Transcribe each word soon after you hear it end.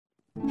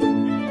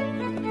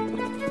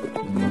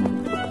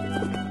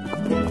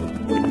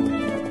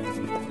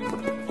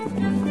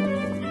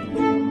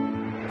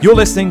You're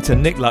listening to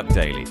Nick Luck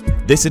Daily.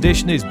 This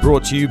edition is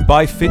brought to you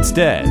by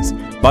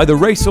FitzDares, by the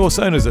Racehorse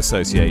Owners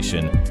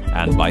Association,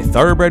 and by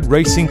Thoroughbred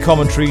Racing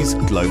Commentary's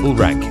Global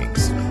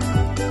Rankings.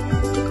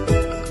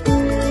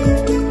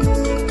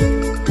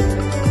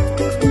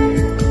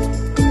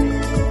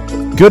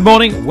 Good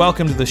morning,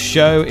 welcome to the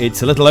show.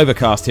 It's a little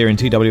overcast here in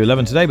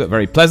TW11 today, but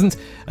very pleasant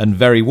and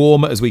very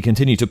warm as we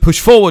continue to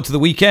push forward to the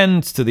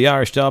weekend, to the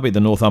Irish Derby,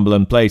 the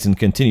Northumberland Plate, and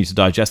continue to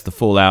digest the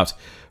fallout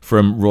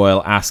from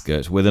Royal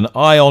Ascot. With an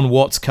eye on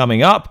what's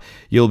coming up,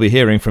 you'll be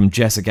hearing from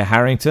Jessica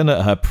Harrington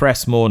at her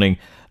press morning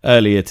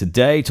earlier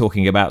today,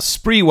 talking about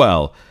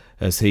Spreewell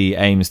as he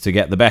aims to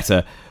get the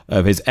better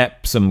of his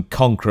Epsom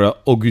conqueror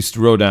Auguste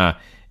Rodin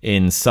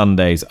in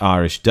Sunday's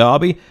Irish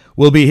Derby.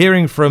 We'll be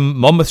hearing from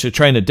Monmouthshire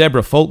trainer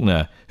Deborah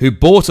Faulkner, who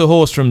bought a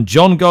horse from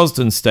John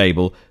Gosden's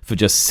stable for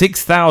just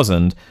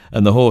 $6,000,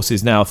 and the horse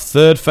is now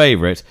third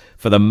favourite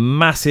for the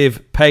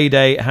massive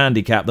payday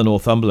handicap, the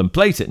Northumberland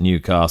Plate at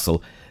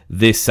Newcastle,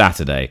 this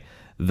Saturday.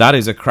 That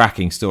is a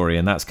cracking story,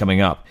 and that's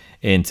coming up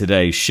in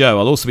today's show.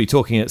 I'll also be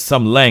talking at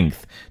some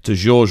length to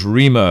Georges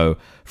Rimeau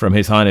from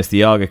His Highness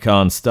the Aga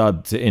Khan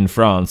stud in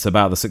France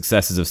about the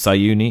successes of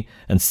Sayuni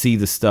and See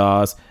the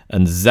Stars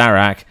and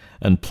Zarak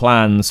and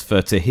plans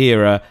for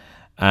Tahira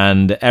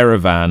and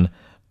Erevan,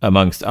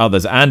 amongst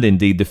others, and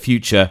indeed the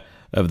future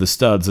of the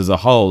studs as a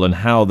whole and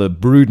how the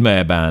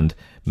broodmare band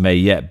may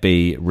yet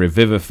be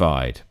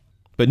revivified.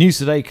 But news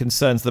today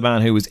concerns the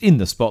man who was in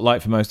the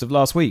spotlight for most of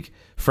last week,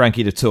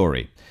 Frankie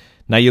Dettori.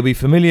 Now, you'll be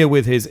familiar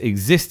with his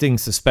existing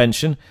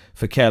suspension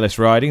for careless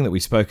riding that we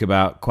spoke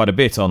about quite a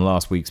bit on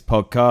last week's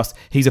podcast.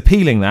 He's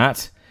appealing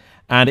that,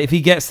 and if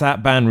he gets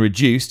that ban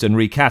reduced and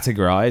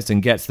recategorised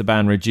and gets the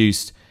ban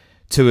reduced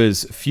to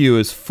as few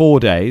as 4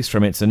 days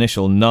from its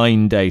initial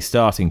 9-day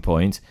starting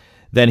point,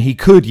 then he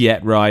could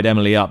yet ride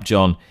Emily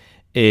Upjohn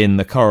in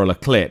the Coral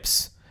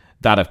Eclipse.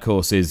 That, of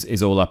course,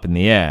 is all up in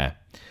the air.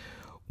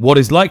 What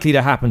is likely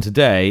to happen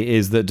today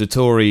is that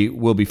Dettori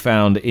will be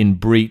found in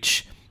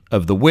breach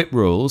of the whip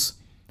rules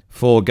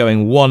for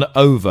going one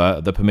over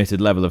the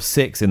permitted level of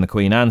 6 in the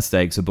Queen Anne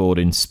Stakes aboard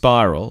in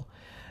Spiral,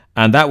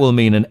 and that will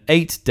mean an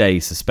 8-day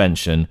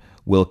suspension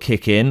will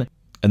kick in,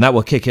 and that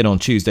will kick in on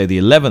Tuesday the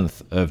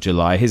 11th of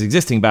July. His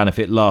existing ban, if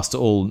it lasts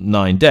all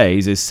 9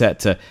 days, is set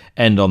to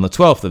end on the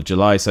 12th of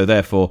July, so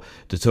therefore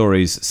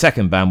Dettori's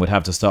second ban would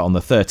have to start on the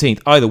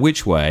 13th. Either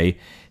which way,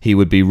 he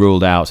would be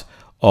ruled out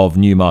of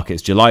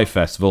Newmarket's July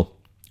Festival,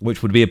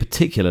 which would be a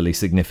particularly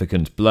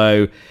significant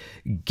blow,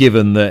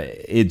 given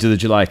that the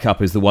July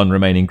Cup is the one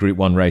remaining Group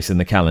 1 race in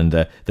the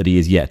calendar that he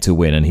is yet to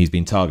win, and he's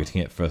been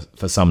targeting it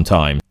for some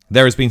time.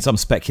 There has been some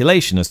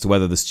speculation as to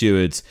whether the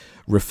stewards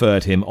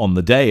referred him on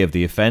the day of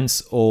the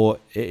offence or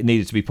it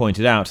needed to be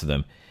pointed out to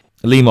them.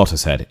 Lee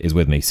Mottershead is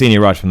with me,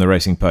 senior writer from the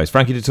Racing Post.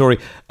 Frankie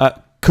Dettori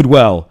could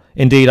well,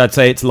 indeed I'd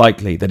say it's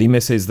likely, that he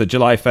misses the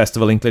July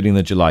Festival, including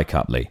the July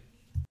Cup, Lee.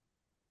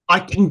 I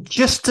can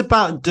just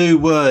about do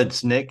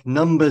words, Nick.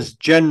 Numbers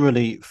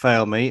generally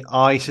fail me.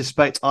 I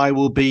suspect I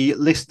will be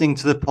listening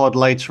to the pod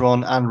later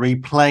on and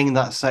replaying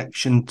that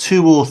section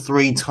 2 or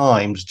 3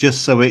 times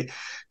just so it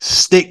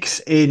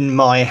sticks in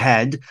my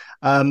head.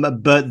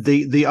 But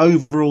the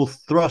overall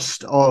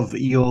thrust of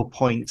your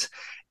point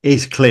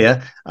is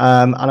clear.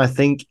 And I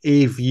think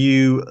if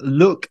you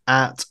look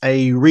at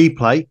a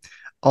replay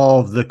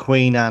of the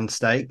Queen Anne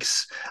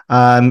Stakes,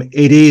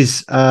 it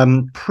is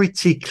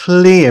pretty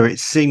clear, it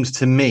seems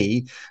to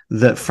me,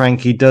 that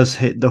Frankie does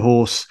hit the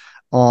horse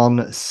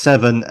on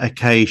 7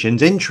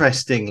 occasions.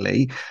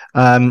 Interestingly,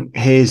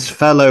 his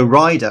fellow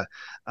rider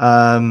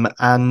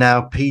and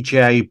now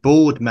PGA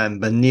board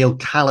member Neil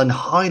Callan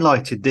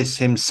highlighted this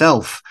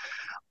himself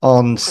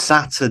on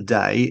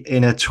Saturday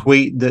in a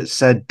tweet that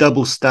said,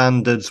 "Double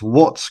standards,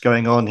 what's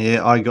going on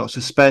here? I got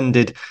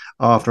suspended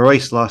after a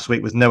race last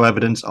week with no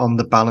evidence on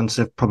the balance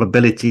of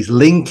probabilities,"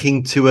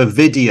 linking to a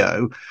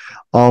video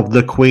of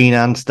the Queen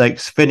Anne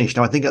Stakes finish.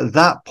 Now, I think at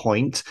that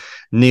point,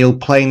 Neil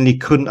plainly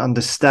couldn't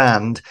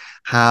understand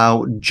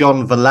how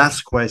John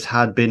Velasquez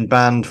had been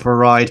banned for a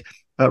ride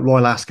at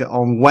Royal Ascot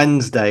on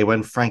Wednesday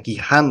when Frankie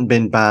hadn't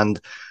been banned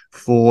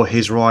for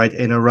his ride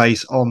in a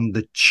race on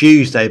the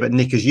Tuesday. But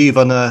Nick, as you've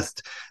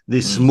unearthed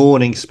this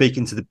morning,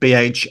 speaking to the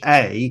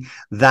BHA,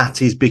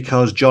 that is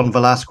because John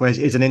Velasquez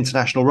is an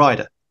international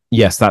rider.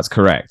 Yes, that's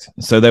correct.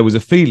 So there was a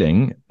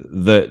feeling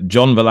that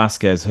John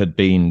Velasquez had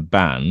been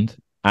banned,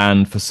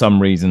 and for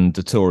some reason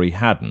Dettori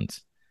hadn't.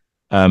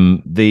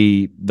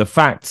 The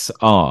facts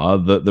are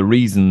that the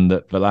reason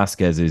that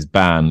Velasquez's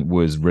ban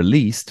was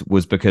released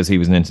was because he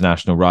was an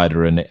international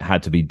rider and it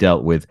had to be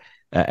dealt with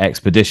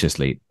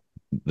expeditiously.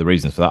 The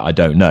reasons for that I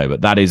don't know,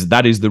 but that is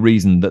the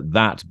reason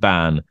that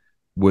ban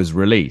was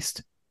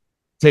released.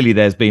 Clearly,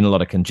 there's been a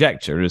lot of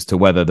conjecture as to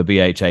whether the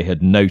BHA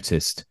had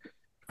noticed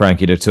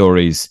Frankie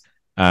Dettori's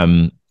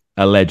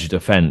alleged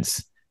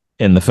offence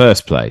in the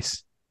first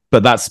place.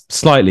 But that's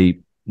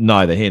slightly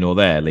neither here nor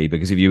there, Lee,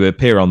 because if you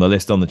appear on the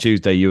list on the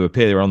Tuesday, you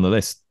appear on the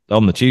list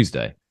on the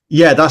Tuesday.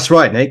 Yeah, that's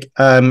right, Nick.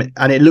 And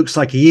it looks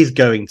like he is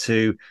going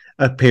to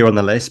appear on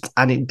the list.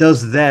 And it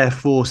does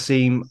therefore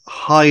seem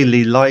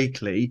highly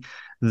likely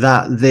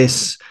that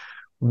this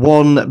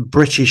one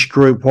British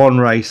Group One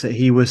race that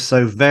he was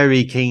so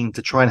very keen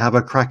to try and have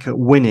a crack at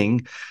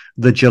winning,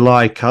 the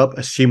July Cup,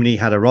 assuming he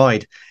had a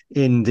ride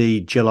in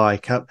the July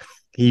Cup,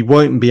 he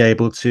won't be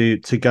able to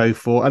go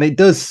for. And it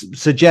does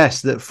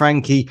suggest that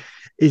Frankie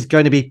is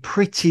going to be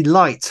pretty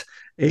light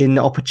in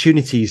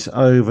opportunities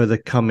over the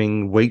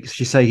coming weeks.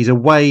 You say he's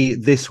away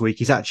this week.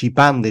 He's actually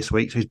banned this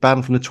week. So he's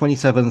banned from the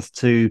 27th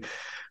to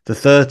the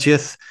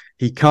 30th.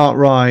 He can't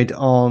ride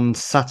on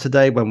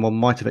Saturday when one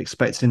might have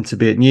expected him to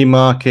be at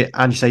Newmarket.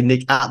 And you say,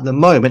 Nick, at the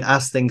moment,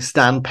 as things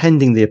stand,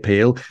 pending the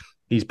appeal,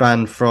 he's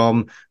banned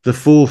from the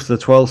 4th to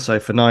the 12th, so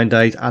for 9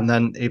 days. And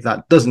then if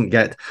that doesn't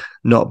get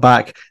knocked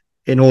back,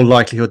 in all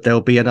likelihood,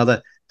 there'll be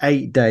another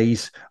 8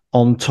 days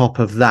on top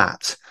of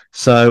that.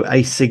 So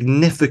a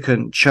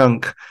significant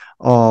chunk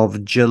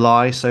of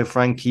July. So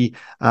Frankie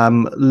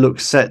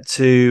looks set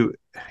to,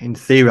 in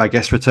theory, I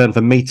guess, return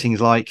for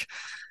meetings like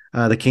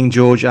the King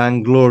George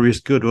and Glorious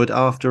Goodwood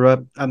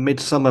after a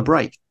midsummer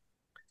break.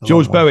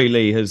 George Bowie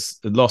Lee has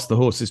lost the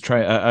horses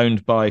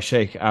owned by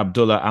Sheikh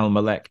Abdullah Al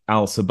Malek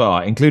Al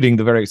Sabah, including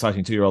the very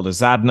exciting 2-year-old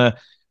Azadna,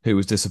 who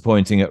was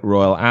disappointing at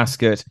Royal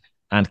Ascot,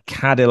 and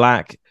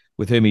Cadillac,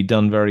 with whom he'd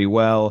done very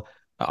well.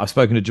 I've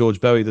spoken to George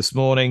Bowie this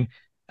morning.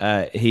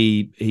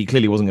 He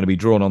clearly wasn't going to be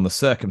drawn on the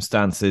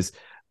circumstances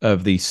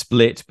of the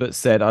split, but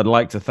said, I'd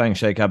like to thank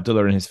Sheikh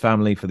Abdullah and his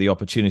family for the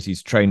opportunity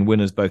to train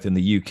winners both in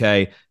the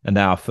UK and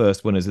our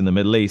first winners in the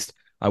Middle East.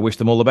 I wish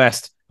them all the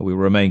best. We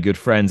will remain good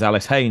friends.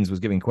 Alice Haynes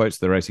was giving quotes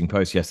to the Racing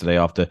Post yesterday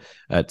after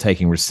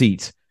taking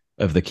receipt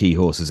of the key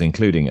horses,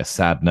 including a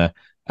Sadner.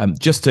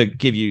 Just to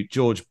give you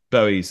George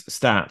Bowie's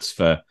stats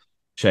for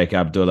Sheikh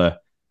Abdullah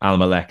Al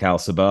Malek Al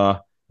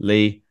Sabah,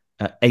 Lee,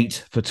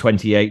 8 for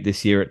 28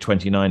 this year at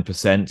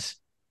 29%.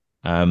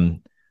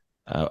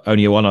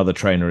 Only one other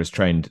trainer has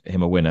trained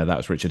him a winner. That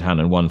was Richard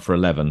Hannon, 1 for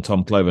 11.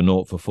 Tom Clover,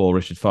 0 for 4.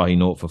 Richard Fahey,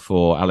 0 for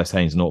 4. Alice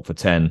Haynes, 0 for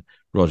 10.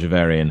 Roger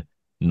Varian,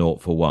 0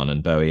 for 1.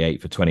 And Bowie,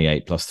 8 for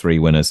 28, plus 3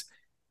 winners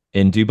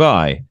in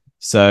Dubai.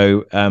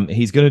 So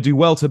he's going to do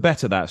well to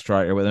better that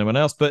striker with anyone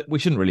else, but we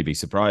shouldn't really be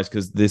surprised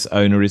because this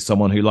owner is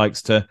someone who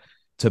likes to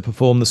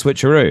perform the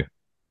switcheroo.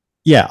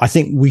 Yeah, I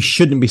think we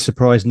shouldn't be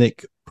surprised,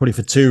 Nick, probably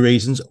for 2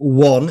 reasons.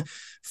 One,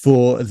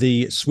 for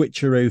the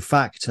switcheroo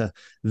factor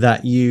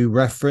that you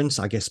reference.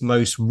 I guess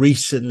most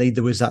recently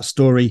there was that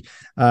story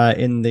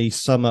in the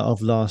summer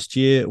of last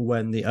year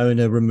when the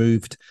owner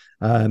removed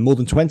more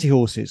than 20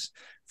 horses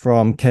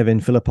from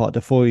Kevin Philippot de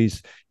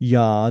Foy's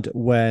yard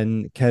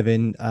when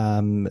Kevin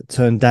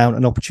turned down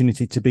an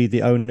opportunity to be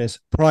the owner's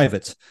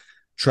private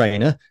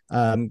trainer.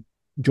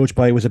 George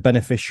Bowie was a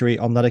beneficiary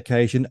on that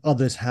occasion.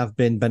 Others have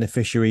been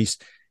beneficiaries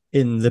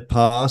in the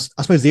past.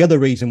 I suppose the other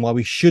reason why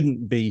we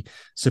shouldn't be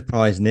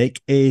surprised, Nick,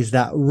 is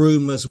that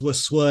rumours were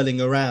swirling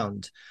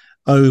around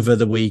over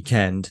the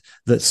weekend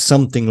that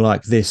something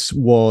like this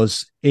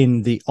was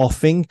in the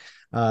offing.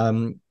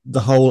 The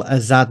whole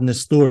Azadna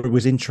story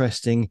was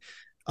interesting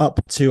up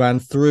to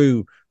and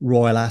through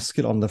Royal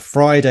Ascot. On the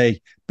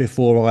Friday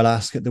before Royal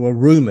Ascot, there were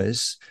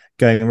rumours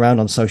going around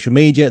on social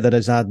media that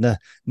Azadna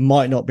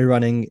might not be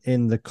running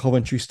in the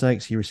Coventry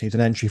Stakes. He received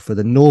an entry for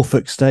the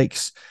Norfolk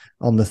Stakes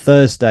on the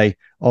Thursday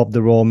of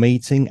the Royal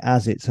meeting.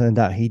 As it turned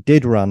out, he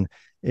did run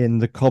in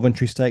the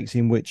Coventry Stakes,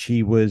 in which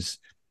he was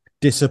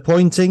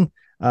disappointing.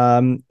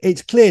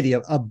 It's clearly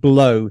a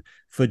blow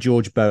for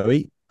George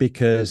Bowie,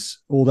 because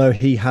although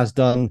he has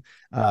done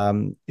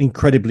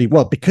incredibly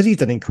well, because he's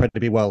done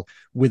incredibly well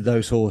with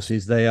those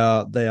horses, they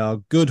are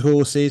good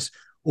horses,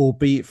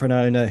 albeit for an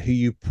owner who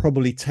you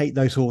probably take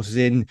those horses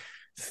in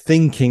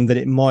thinking that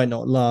it might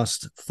not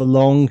last for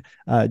long.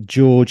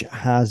 George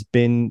has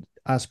been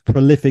as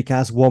prolific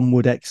as one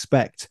would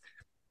expect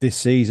this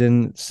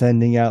season,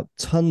 sending out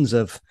tons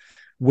of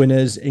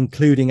winners,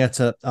 including at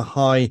a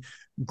high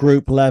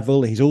group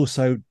level. He's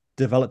also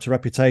developed a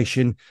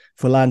reputation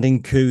for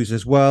landing coups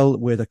as well,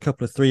 with a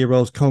couple of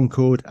 3-year-olds,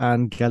 Concord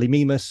and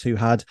Gallimimus, who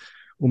had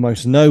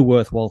almost no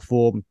worthwhile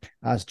form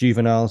as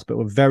juveniles, but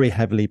were very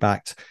heavily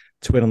backed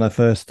to win on their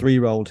first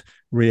 3-year-old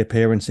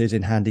reappearances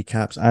in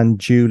handicaps and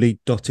duly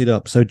dotted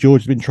up. So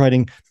George has been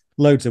trading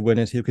loads of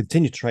winners. He'll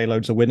continue to trade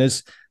loads of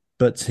winners,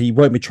 but he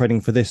won't be trading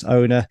for this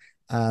owner.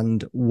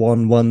 And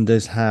one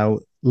wonders how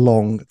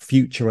long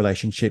future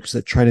relationships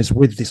that trainers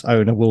with this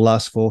owner will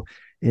last for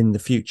in the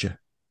future.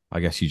 I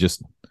guess you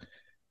just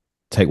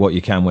take what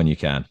you can when you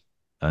can.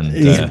 And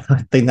I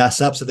think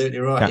that's absolutely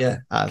right.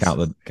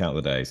 Count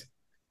the days.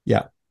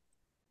 Yeah.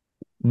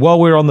 While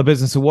we're on the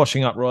business of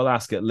washing up Royal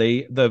Ascot,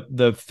 Lee,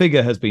 the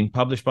figure has been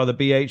published by the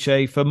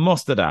BHA for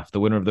Mostadaf,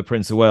 the winner of the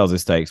Prince of Wales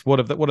Stakes. What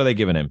are they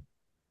giving him?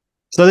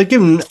 So they've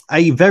given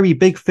a very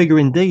big figure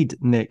indeed,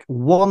 Nick.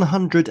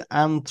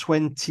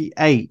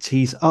 128.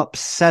 He's up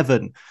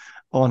 7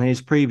 on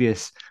his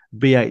previous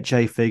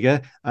BHA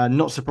figure.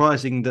 Not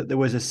surprising that there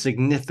was a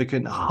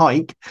significant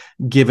hike,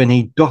 given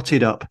he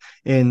dotted up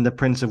in the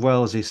Prince of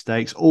Wales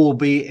Stakes,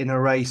 albeit in a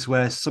race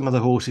where some of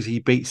the horses he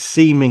beat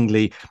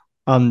seemingly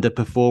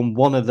underperform.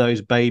 One of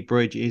those, Bay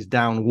Bridge, is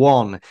down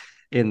one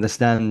in the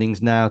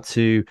standings now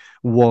to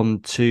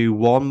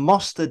 121.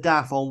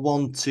 Mostadaf on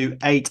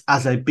 128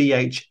 as a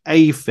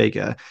BHA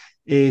figure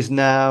is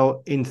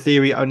now, in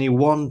theory, only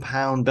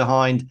 £1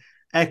 behind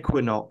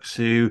Equinox,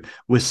 who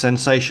was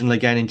sensational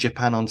again in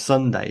Japan on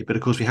Sunday. But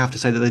of course, we have to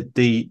say that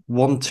the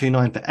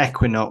 129 for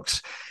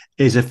Equinox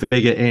is a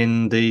figure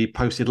in the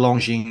posted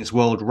Longines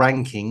World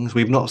Rankings.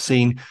 We've not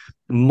seen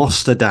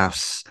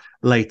Mostadaf's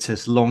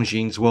latest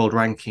Longines World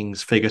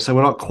Rankings figure, so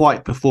we're not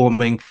quite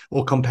performing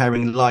or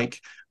comparing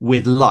like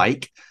with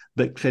like.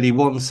 But clearly,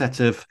 one set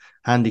of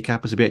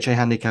handicappers, the BHA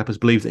handicappers,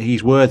 believe that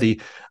he's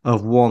worthy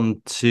of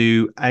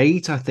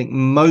 128. I think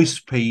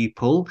most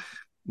people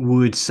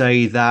would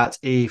say that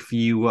if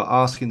you were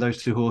asking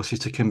those two horses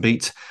to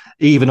compete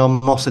even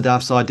on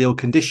Mossadaf's ideal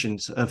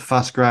conditions of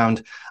fast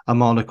ground a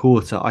mile and a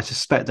quarter, I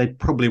suspect they'd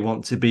probably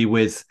want to be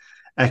with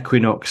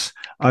Equinox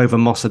over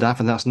Mossadaf,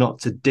 and that's not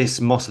to diss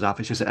Mossadaf,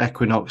 it's just that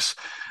Equinox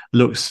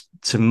looks,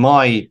 to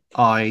my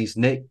eyes,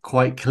 Nick,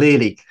 quite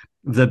clearly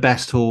the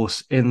best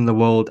horse in the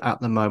world at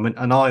the moment,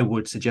 and I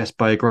would suggest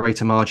by a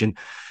greater margin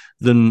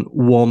than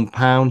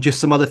 £1. Just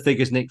some other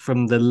figures, Nick,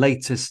 from the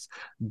latest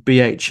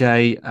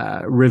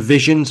BHA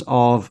revisions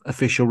of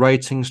official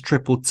ratings.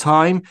 Triple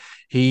Time,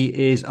 he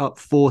is up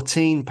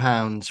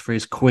 £14 for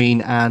his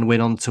Queen Anne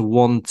win on to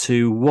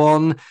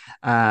 121.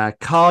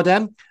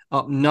 Cardem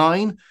up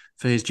 9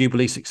 for his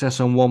Jubilee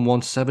success on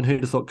 117. Who'd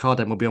have thought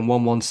Cardem would be on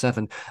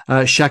 117?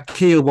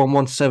 Shaquille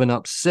 117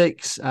 up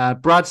 6.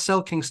 Brad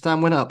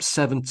Selkingstan went up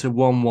 7 to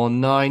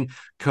 119.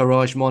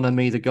 Courage Mon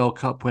Ami, the Gold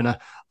Cup winner,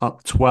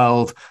 up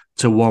 12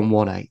 to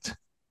 118.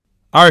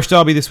 Irish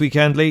Derby this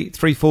weekend, Lee,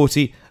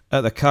 3:40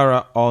 at the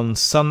Curragh on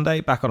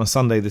Sunday. Back on a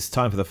Sunday this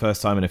time for the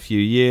first time in a few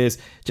years.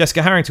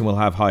 Jessica Harrington will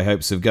have high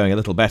hopes of going a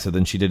little better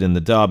than she did in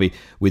the Derby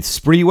with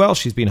Spreewell.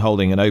 She's been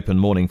holding an open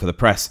morning for the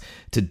press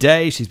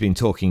today. She's been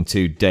talking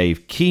to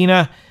Dave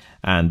Keener,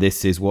 and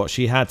this is what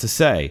she had to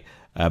say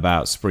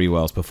about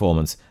Spreewell's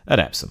performance at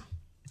Epsom.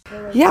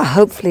 Yeah,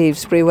 hopefully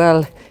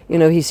Spreewell,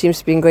 he seems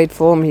to be in great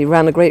form. He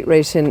ran a great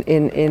race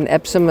in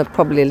Epsom,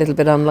 probably a little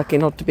bit unlucky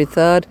not to be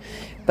third.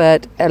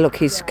 But look,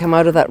 he's come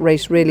out of that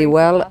race really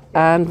well,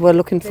 and we're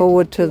looking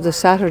forward to the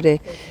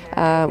Saturday.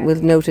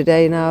 We'll know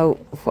today now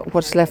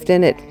what's left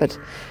in it, but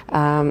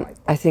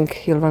I think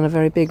he'll run a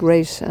very big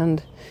race,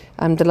 and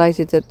I'm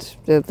delighted that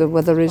the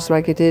weather is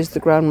like it is. The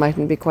ground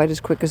mightn't be quite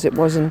as quick as it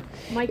was in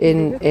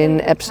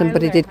Epsom,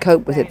 but he did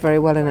cope with it very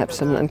well in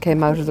Epsom and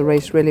came out of the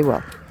race really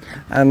well.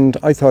 And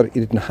I thought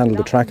he didn't handle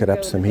the track at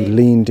Epsom. He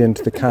leaned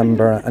into the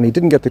camber and he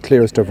didn't get the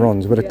clearest of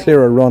runs. With a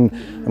clearer run,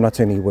 I'm not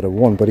saying he would have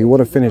won, but he would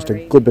have finished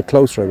a good bit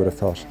closer, I would have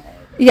thought.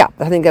 Yeah,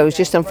 I think it was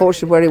just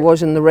unfortunate where he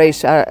was in the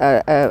race.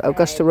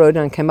 Augusta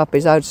Rodin came up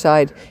his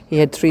outside. He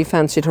had 3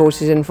 fancied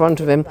horses in front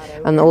of him,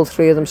 and all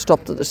 3 of them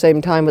stopped at the same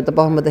time at the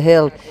bottom of the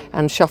hill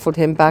and shuffled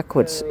him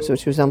backwards,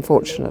 which was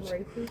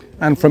unfortunate.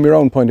 And from your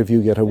own point of view,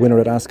 you had a winner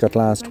at Ascot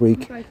last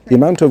week. The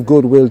amount of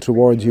goodwill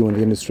towards you in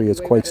the industry is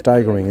quite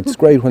staggering. It's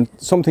great when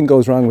something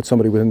goes wrong with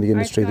somebody within the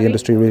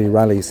industry really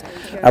rallies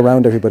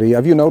around everybody.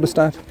 Have you noticed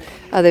that?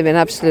 They've been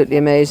absolutely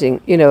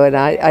amazing, and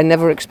I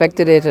never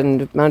expected it,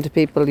 and the amount of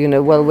people,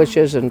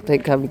 well-wishers and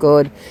think I'm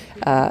good,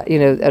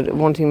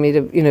 wanting me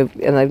to,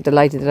 and I'm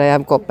delighted that I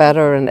have got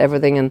better and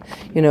everything, and,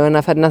 and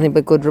I've had nothing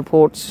but good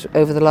reports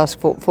over the last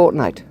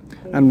fortnight.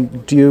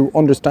 And do you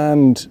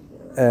understand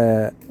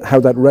how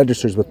that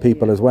registers with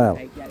people as well?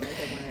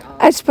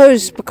 I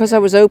suppose because I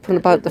was open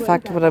about the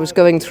fact of what I was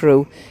going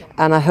through,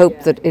 and I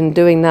hope that in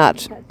doing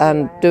that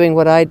and doing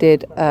what I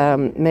did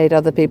made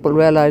other people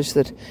realise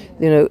that,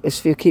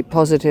 if you keep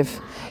positive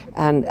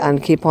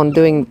and keep on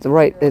doing the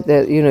right,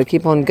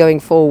 keep on going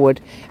forward,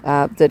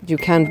 that you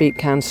can beat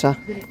cancer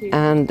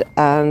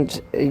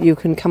and you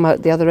can come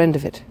out the other end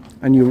of it.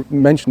 And you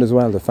mentioned as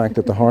well the fact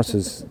that the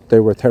horses, they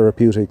were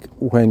therapeutic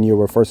when you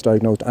were first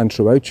diagnosed and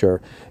throughout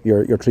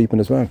your treatment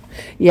as well.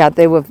 Yeah,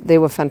 they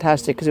were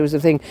fantastic, because it was the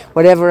thing,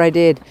 whatever I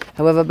did,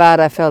 however bad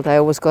I felt, I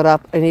always got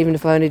up, and even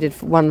if I only did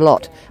one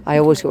lot, I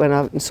always went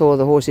out and saw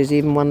the horses,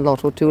 even one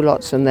lot or 2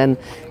 lots, and then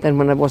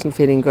when I wasn't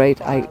feeling great,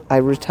 I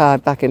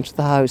retired back into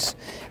the house.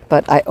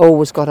 But I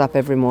always got up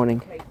every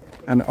morning.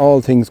 And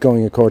all things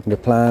going according to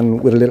plan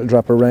with a little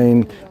drop of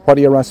rain. What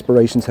are your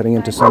aspirations heading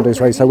into Sunday's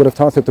race? I would have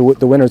thought that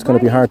the winner is going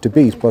to be hard to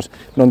beat, but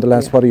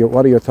nonetheless, what are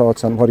your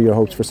thoughts and what are your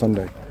hopes for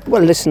Sunday?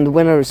 Well, listen, the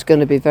winner is going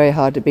to be very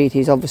hard to beat.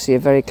 He's obviously a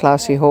very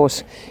classy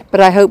horse, but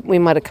I hope we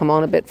might have come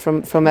on a bit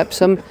from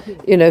Epsom.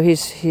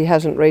 He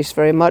hasn't raced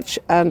very much,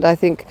 and I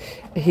think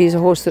he's a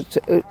horse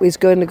that is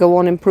going to go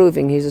on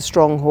improving. He's a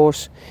strong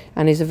horse,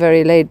 and he's a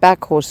very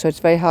laid-back horse, so it's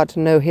very hard to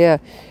know here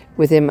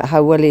with him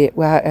how well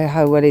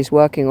he's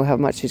working or how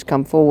much he's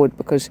come forward,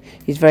 because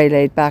he's very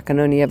laid back and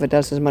only ever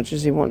does as much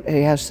as he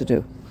has to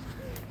do.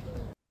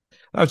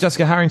 That was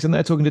Jessica Harrington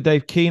there talking to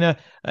Dave Keener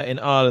in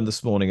Ireland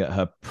this morning at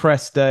her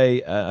press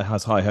day.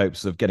 Has high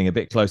hopes of getting a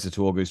bit closer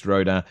to Auguste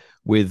Rodin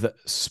with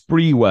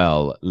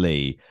Spreewell,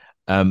 Lee.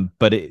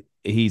 But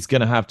he's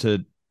going to have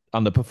to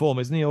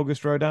underperform, isn't he,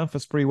 Auguste Rodin, for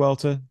Spreewell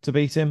to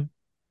beat him?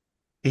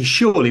 He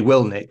surely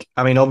will, Nick.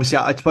 I mean, obviously,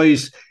 I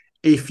suppose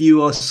if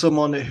you are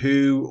someone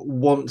who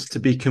wants to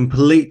be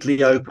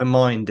completely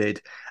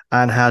open-minded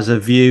and has a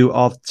view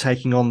of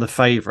taking on the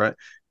favourite,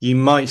 you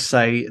might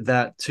say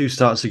that 2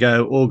 starts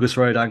ago, August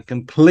Rodin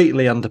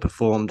completely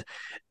underperformed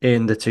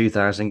in the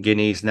 2000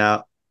 Guineas.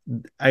 Now,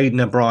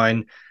 Aidan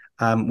O'Brien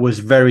was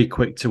very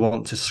quick to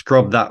want to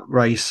scrub that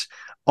race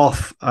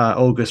off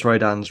August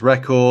Rodin's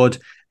record.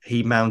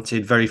 He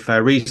mounted very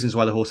fair reasons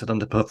why the horse had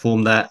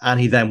underperformed there, and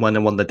he then went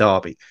and won the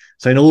Derby.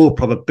 So in all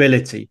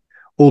probability,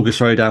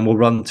 August Rodin will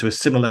run to a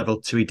similar level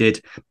to he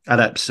did at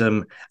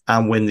Epsom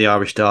and win the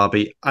Irish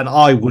Derby. And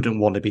I wouldn't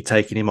want to be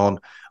taking him on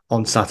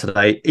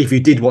Saturday. If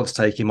you did want to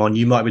take him on,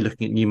 you might be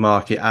looking at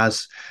Newmarket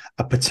as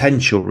a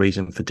potential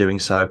reason for doing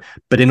so.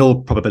 But in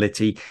all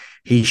probability,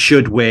 he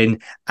should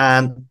win.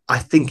 And I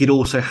think it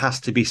also has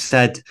to be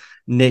said,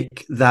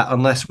 Nick, that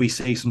unless we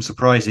see some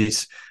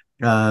surprises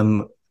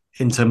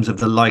in terms of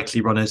the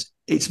likely runners,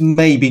 it's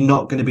maybe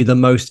not going to be the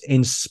most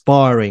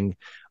inspiring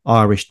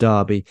Irish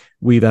Derby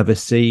we've ever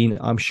seen.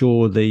 I'm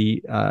sure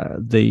the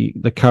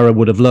Curragh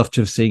would have loved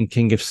to have seen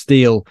King of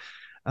Steel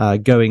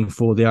going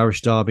for the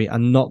Irish Derby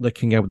and not the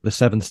King of the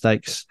Seven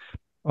Stakes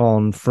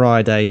on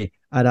Friday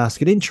at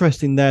Ascot.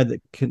 Interesting there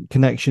that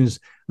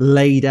Connections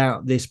laid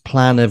out this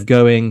plan of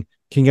going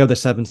King of the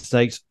Seven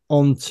Stakes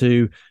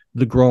onto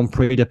the Grand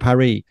Prix de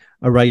Paris,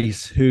 a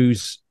race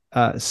whose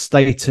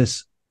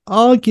status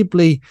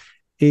arguably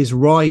is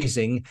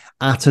rising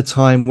at a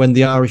time when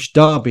the Irish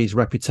Derby's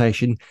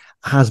reputation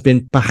has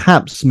been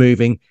perhaps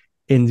moving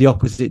in the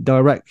opposite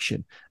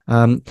direction.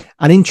 And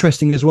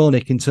interesting as well,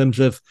 Nick, in terms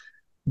of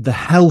the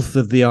health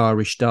of the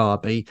Irish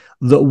Derby,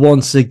 that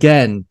once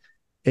again,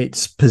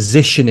 its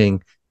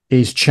positioning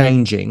is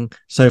changing.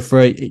 So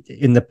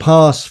in the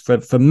past,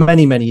 for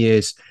many, many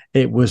years,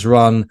 it was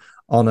run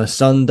on a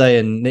Sunday.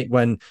 And Nick,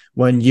 when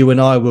you and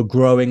I were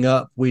growing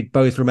up, we'd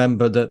both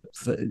remember that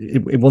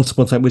once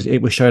upon a time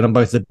it was shown on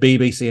both the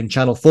BBC and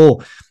Channel 4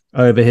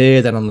 over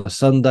here. Then on the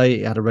Sunday,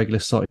 it had a regular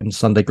slot in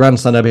Sunday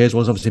Grandstand over here, as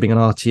well as obviously being an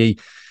RTE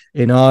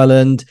in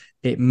Ireland.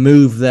 It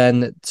moved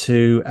then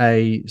to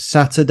a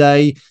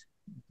Saturday.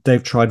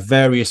 They've tried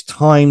various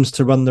times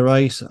to run the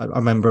race. I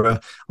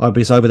remember I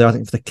was over there, I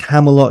think, for the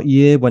Camelot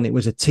year when it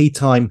was a tea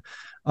time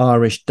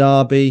Irish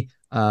Derby.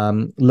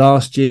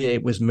 Last year,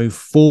 it was moved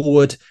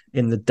forward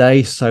in the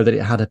day so that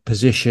it had a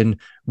position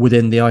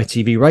within the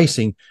ITV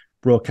Racing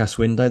broadcast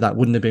window. That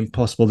wouldn't have been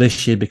possible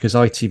this year because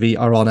ITV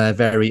are on air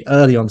very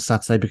early on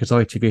Saturday because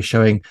ITV is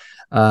showing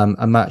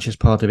a match as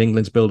part of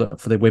England's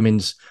build-up for the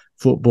Women's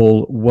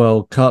Football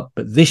World Cup.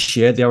 But this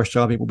year, the Irish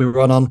Derby will be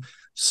run on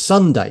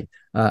Sunday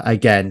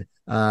again.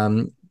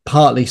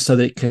 Partly so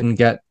that it can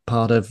get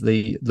part of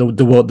the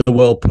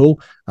World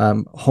Pool.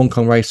 Hong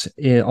Kong race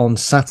on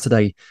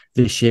Saturday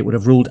this year would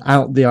have ruled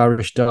out the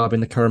Irish Derby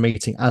in the current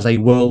meeting as a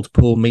World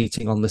Pool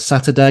meeting on the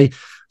Saturday.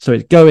 So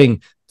it's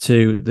going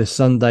to the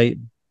Sunday.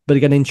 But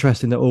again,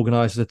 interesting that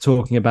organisers are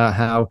talking about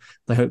how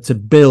they hope to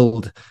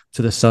build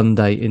to the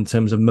Sunday in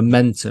terms of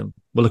momentum.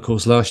 Well, of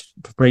course,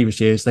 previous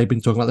years, they've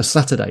been talking about the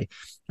Saturday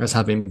as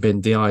having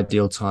been the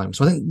ideal time.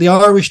 So I think the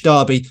Irish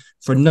Derby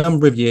for a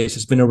number of years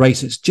has been a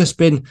race that's just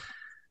been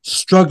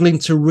struggling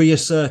to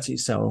reassert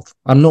itself.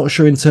 I'm not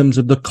sure in terms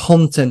of the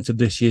content of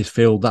this year's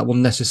field that will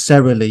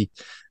necessarily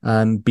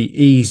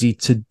be easy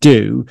to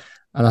do.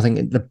 And I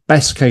think the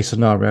best case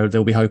scenario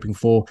they'll be hoping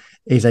for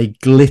is a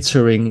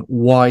glittering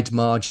wide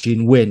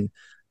margin win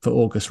for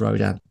August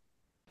Rodin.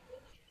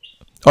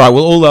 All right,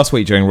 well, all last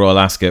week during Royal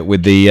Ascot,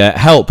 with the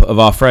help of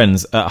our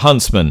friends at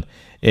Huntsman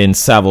in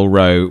Savile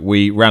Row,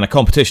 we ran a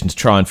competition to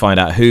try and find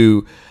out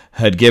who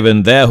had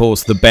given their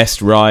horse the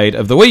best ride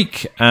of the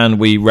week. And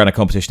we ran a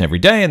competition every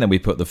day, and then we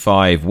put the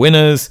 5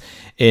 winners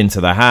into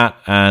the hat,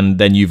 and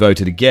then you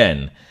voted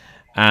again.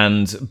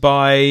 And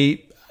by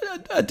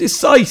a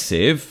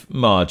decisive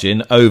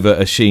margin over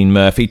Oisin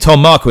Murphy,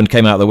 Tom Marquand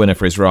came out the winner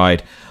for his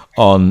ride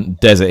on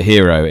Desert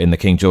Hero in the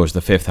King George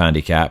V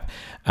handicap.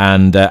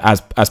 And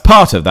as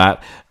part of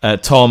that,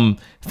 Tom,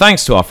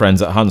 thanks to our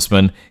friends at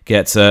Huntsman,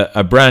 gets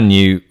a brand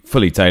new,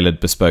 fully tailored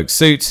bespoke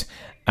suit,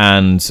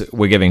 and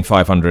we're giving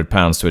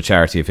 £500 to a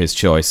charity of his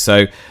choice.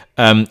 So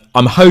I'm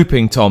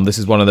hoping, Tom, this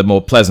is one of the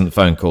more pleasant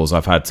phone calls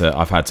I've had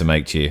to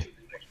make to you.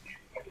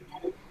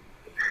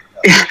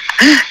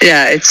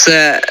 Yeah, it's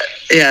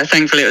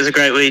thankfully it was a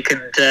great week,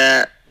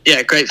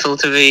 and grateful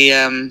to be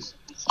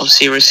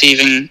obviously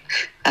receiving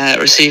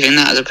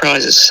that as a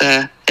prize. It's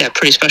a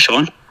pretty special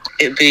one.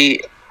 It'd be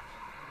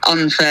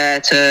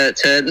unfair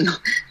to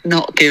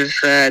not give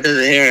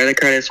Desert Hero the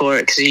credit for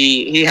it because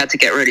he had to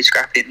get really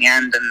scrappy in the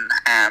end,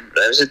 and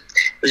it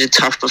was a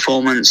tough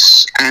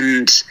performance,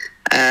 and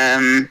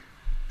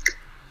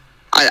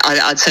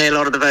I'd say a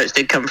lot of the votes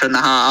did come from the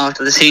heart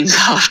after the scenes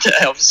after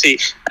obviously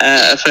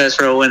a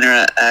first royal winner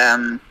at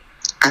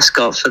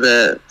Ascot for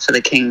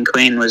the King and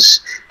Queen was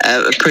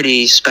a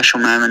pretty special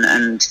moment,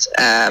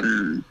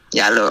 and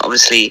look,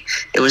 obviously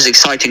it was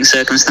exciting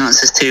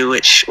circumstances too,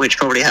 which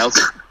probably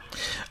helped.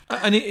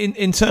 And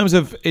in terms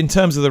of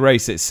the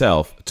race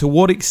itself, to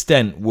what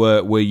extent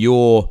were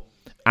your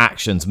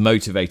actions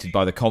motivated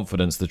by the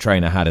confidence the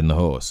trainer had in the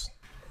horse?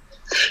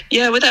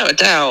 Yeah, without a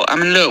doubt. I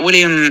mean, look,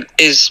 William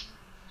is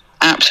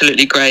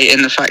absolutely great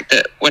in the fact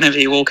that whenever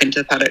you walk into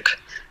the paddock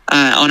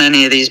on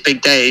any of these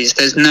big days,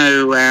 there's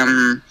no,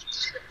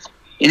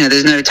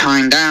 there's no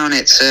tying down.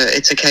 It's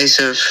a case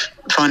of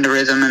find a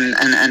rhythm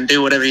and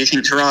do whatever you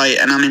think's right.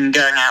 And I mean,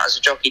 going out as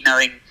a jockey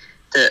knowing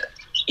that,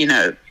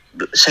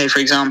 say for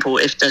example,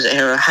 if Desert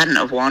Hero hadn't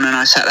have won and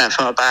I sat that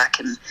far back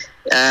and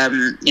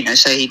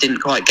say he didn't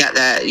quite get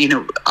there,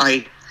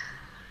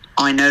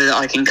 I know that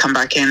I can come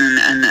back in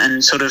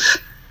and sort of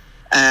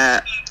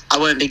I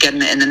won't be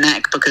getting it in the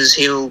neck because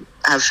he'll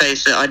have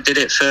faith that I did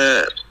it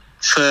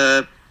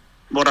for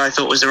what I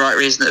thought was the right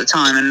reason at the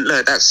time. And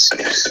look,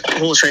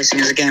 horse racing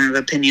is a game of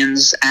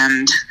opinions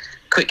and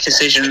quick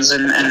decisions,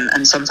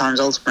 and sometimes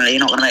ultimately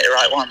you're not going to make the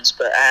right ones.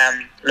 But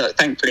look,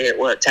 thankfully it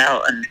worked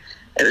out and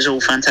it was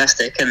all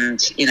fantastic and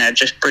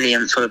just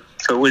brilliant for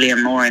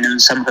William Morin and the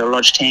Somerville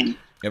Lodge team.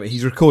 Yeah, but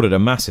he's recorded a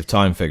massive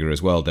time figure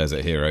as well,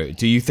 Desert Hero.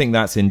 Do you think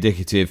that's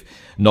indicative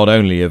not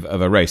only of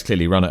a race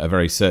clearly run at a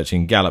very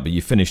searching gallop, but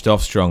you finished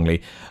off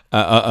strongly,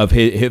 of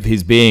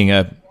his being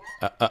a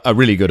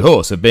really good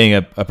horse, of being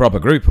a proper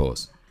group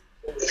horse?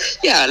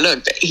 Yeah,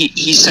 look,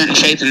 he's certainly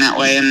shaped in that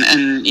way, and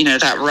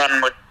that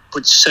run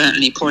would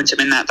certainly point him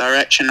in that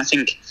direction. I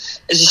think,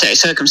 as you say,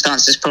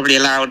 circumstances probably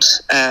allowed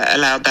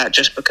that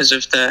just because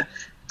of the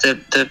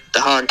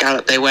hard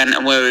gallop they went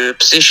and where we were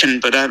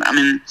positioned. But I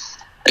mean,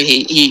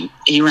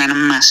 he ran a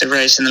massive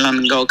race in the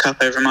London Gold Cup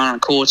over a mile and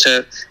a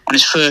quarter on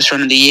his first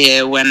run of the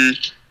year when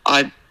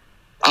I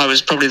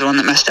was probably the one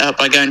that messed it up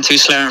by going too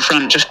slow in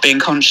front, just being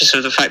conscious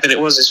of the fact that it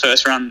was his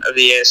first run of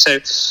the year. So,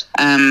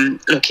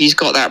 look, he's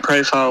got that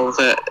profile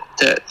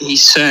that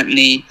he's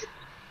certainly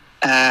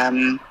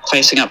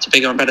facing up to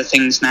bigger and better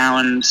things now.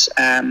 And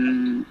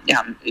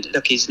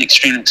look, he's an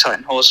extremely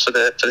exciting horse for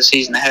the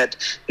season ahead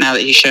now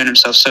that he's shown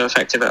himself so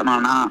effective at a mile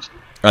and a half.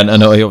 And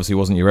he obviously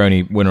wasn't your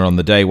only winner on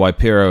the day.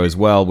 Waipiro as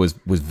well was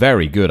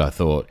very good, I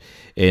thought,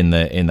 in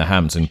the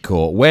Hampton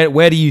Court.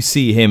 Where do you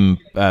see him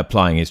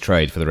plying his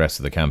trade for the rest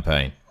of the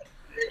campaign?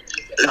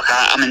 Look,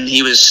 I mean,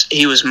 he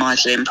was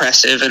mightily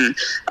impressive, and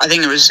I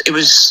think it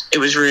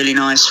was really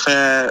nice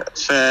for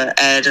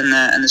Ed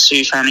and the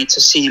Sue family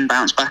to see him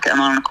bounce back at a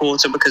mile and a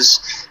quarter, because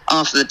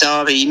after the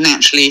Derby, you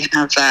naturally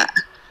have that.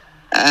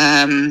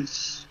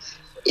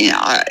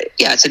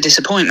 It's a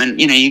disappointment.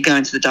 You go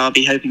into the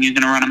Derby hoping you're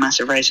going to run a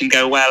massive race and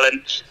go well,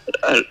 and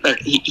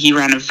he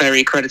ran a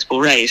very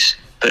creditable race,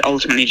 but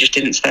ultimately just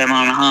didn't stay a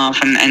mile and a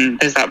half, and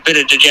there's that bit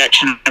of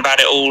dejection about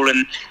it all,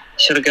 and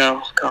sort of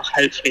go, oh God,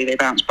 hopefully they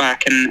bounce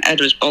back. And Ed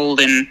was bold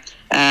in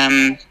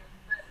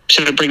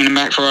sort of bringing him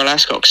back for Royal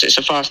Ascot because it's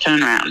a fast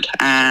turnaround.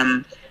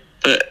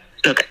 But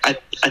look, I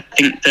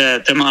think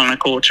the mile and a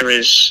quarter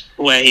is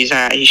where he's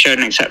at. He showed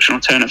an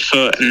exceptional turn of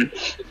foot,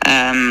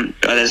 and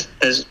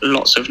there's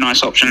lots of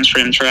nice options for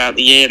him throughout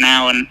the year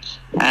now,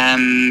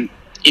 and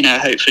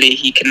hopefully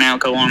he can now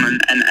go on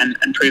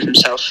and prove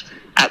himself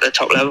at the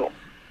top level.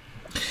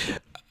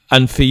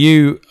 And for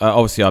you,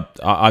 obviously,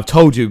 I've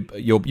told you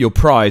your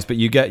prize, but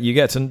you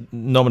get to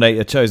nominate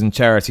a chosen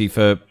charity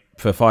for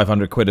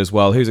 £500 as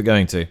well. Who's it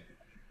going to?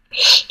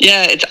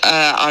 Yeah,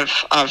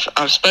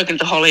 I've spoken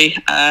to Holly,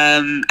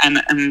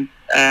 and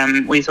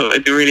we thought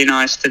it'd be really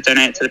nice to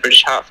donate to the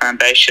British Heart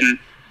Foundation.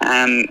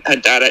 Her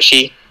dad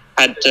actually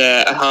had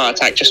a heart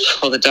attack just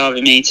before the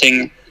Derby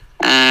meeting,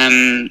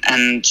 and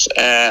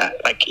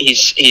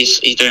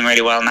he's doing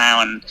really well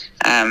now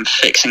and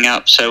fixing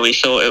up. So we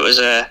thought it was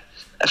a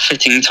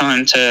fitting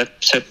time to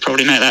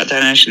probably make that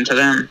donation to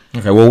them.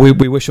 Okay, well,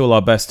 we wish all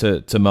our best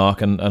to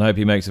Mark and hope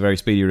he makes a very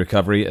speedy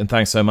recovery. And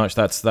thanks so much.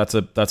 That's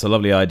a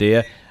lovely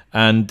idea.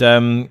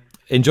 And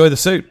enjoy the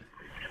suit.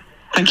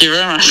 Thank you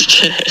very much.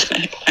 Cheers.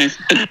 Thanks.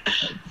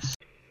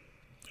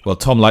 Well,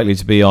 Tom likely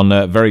to be on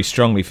a very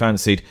strongly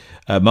fancied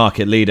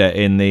market leader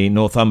in the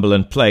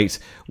Northumberland Plate.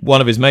 One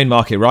of his main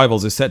market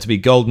rivals is set to be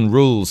Golden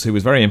Rules, who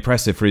was very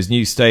impressive for his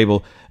new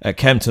stable at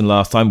Kempton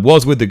last time,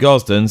 was with the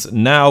Gosdens,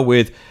 now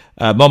with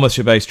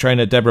Monmouthshire-based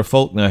trainer Deborah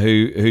Faulkner,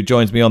 who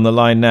joins me on the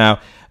line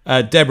now.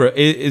 Deborah,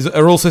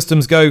 are all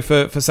systems go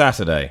for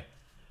Saturday?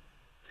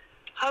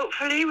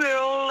 Hopefully, we're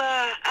all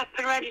up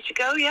and ready to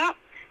go, yeah.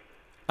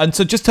 And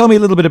so just tell me a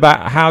little bit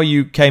about how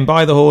you came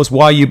by the horse,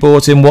 why you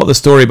bought him, what the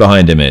story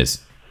behind him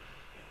is.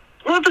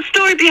 Well, the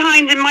story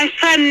behind him, my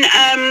son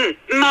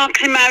marked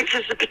him out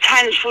as a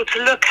potential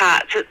to look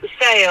at the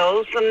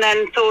sales, and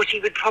then thought he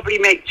would probably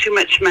make too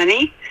much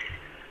money.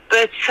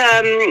 But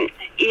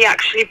he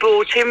actually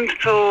bought him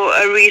for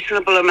a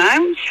reasonable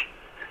amount.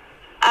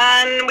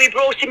 And we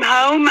brought him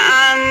home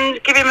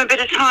and give him a bit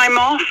of time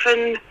off,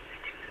 and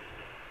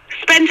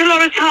spent a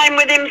lot of time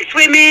with him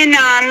swimming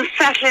and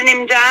settling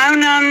him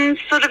down, and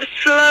sort of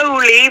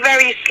slowly,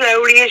 very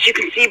slowly, as you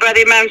can see by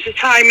the amount of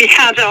time he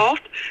had off,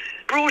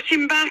 brought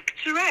him back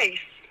to race.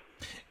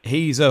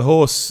 He's a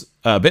horse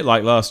a bit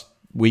like last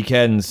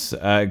weekend's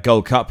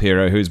Gold Cup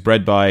hero, who's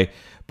bred by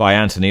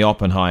Anthony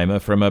Oppenheimer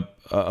from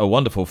a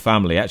wonderful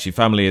family, actually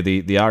family of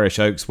the Irish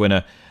Oaks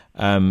winner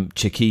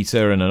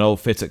Chiquita and an old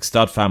Fittock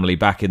stud family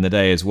back in the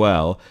day as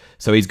well.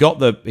 So he's got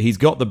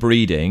the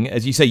breeding.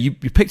 As you say, you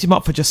picked him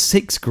up for just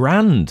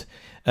 $6,000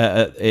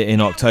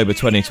 in October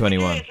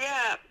 2021.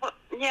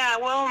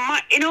 Well,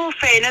 in all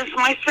fairness,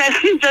 my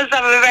son does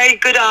have a very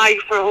good eye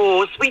for a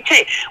horse. We're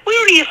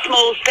only a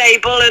small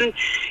stable, and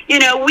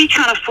we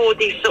can't afford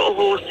these sort of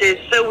horses,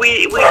 so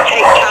we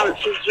take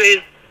chances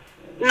with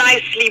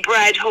nicely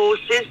bred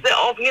horses that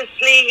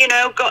obviously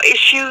got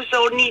issues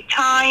or need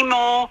time,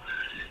 or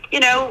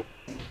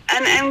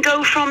and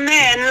go from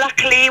there. And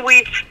luckily,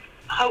 we've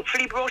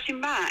hopefully brought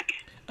him back.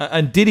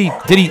 And did he? I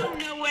don't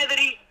know whether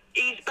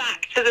he's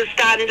back to the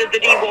standard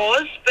that he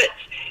was, but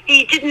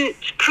he didn't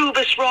prove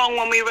us wrong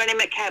when we ran him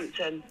at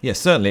Kempton. Yes,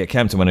 certainly at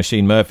Kempton when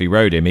Oisin Murphy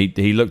rode him,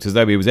 he looked as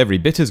though he was every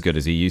bit as good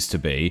as he used to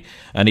be,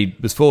 and he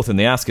was fourth in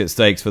the Ascot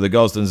Stakes for the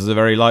Gosdens as a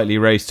very lightly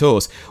raced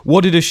horse.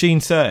 What did Oisin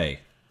say?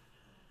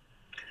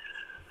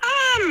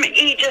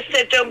 He just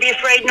said, don't be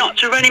afraid not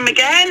to run him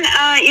again,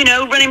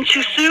 run him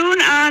too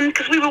soon, and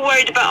because we were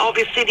worried about,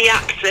 obviously, the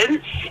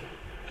absence,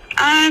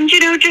 and,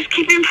 just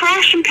keep him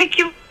fresh and pick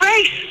your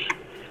race.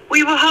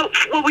 We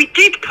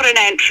did put an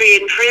entry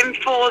in for him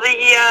for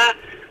the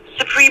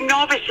Supreme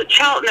Novice at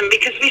Cheltenham,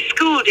 because we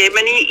schooled him,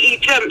 and he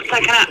jumps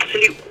like an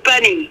absolute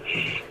bunny,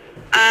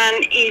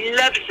 and he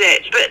loves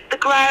it, but the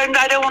ground,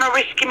 I don't want to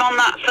risk him on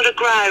that sort of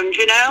ground,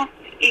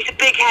 He's a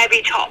big,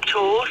 heavy topped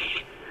horse.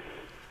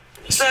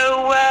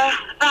 So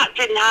that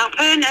didn't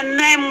happen, and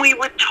then we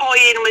were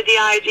toying with the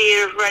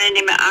idea of running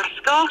him at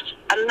Ascot,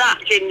 and that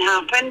didn't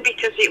happen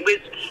because it was,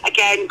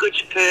 again, good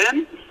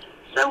firm.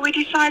 So we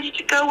decided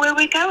to go where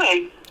we're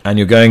going. And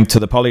you're going to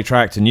the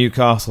Polytrack to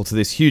Newcastle to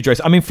this huge race.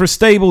 I mean, for a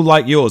stable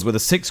like yours with a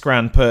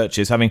 $6,000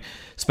 purchase, having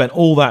spent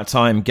all that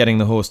time getting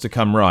the horse to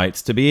come right,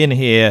 to be in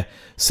here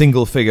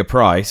single-figure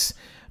price,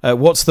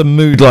 what's the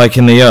mood like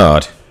in the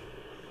yard?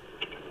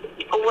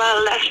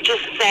 Well, let's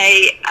just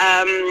say...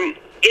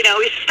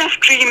 it's stuff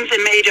dreams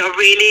are made of,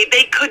 really.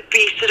 They could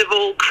be sort of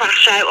all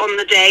crash out on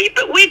the day,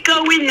 but we're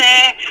going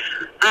there,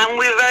 and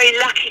we're very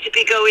lucky to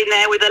be going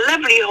there with a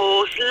lovely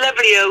horse,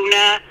 lovely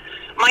owner.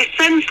 My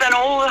son's done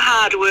all the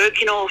hard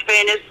work, in all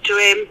fairness to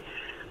him.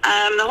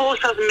 The horse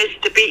hasn't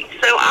missed a beat,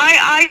 so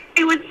I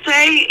would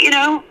say,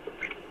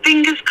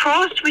 fingers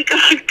crossed, we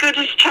got as good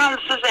a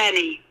chance as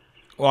any.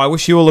 Well, I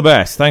wish you all the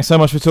best. Thanks so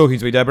much for talking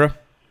to me, Deborah.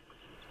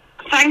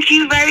 Thank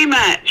you very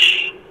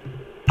much.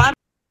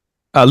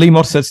 Lee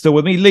Moss still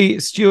with me. Lee,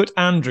 Stuart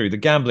Andrew, the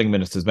gambling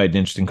minister, has made an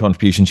interesting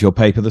contribution to your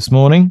paper this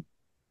morning.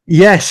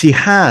 Yes, he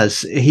has.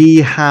 He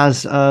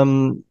has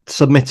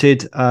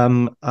submitted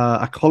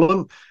a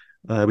column.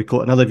 We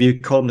call it another view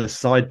column, the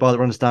sidebar that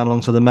runs down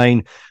alongside the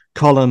main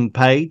column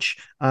page.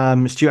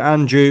 Stuart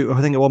Andrew,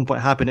 I think at one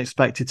point had been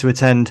expected to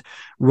attend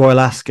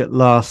Royal Ascot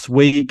last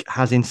week,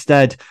 has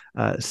instead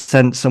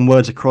sent some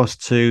words across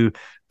to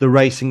the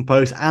Racing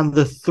Post, and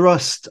the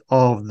thrust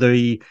of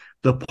the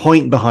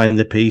point behind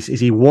the piece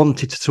is he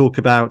wanted to talk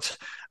about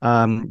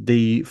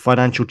the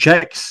financial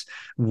checks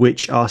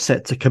which are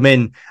set to come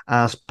in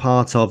as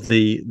part of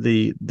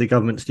the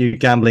government's new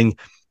gambling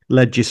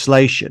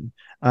legislation.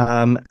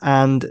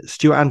 And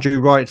Stuart Andrew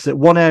writes that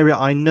one area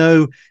I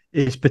know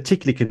is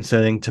particularly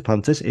concerning to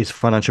punters is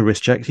financial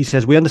risk checks. He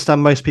says, we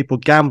understand most people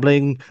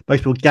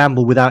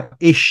gamble without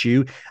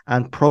issue,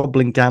 and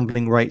problem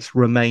gambling rates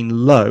remain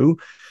low.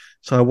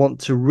 So I want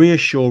to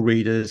reassure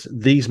readers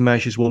these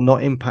measures will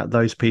not impact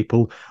those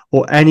people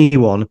or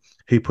anyone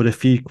who put a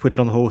few quid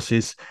on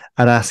horses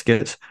at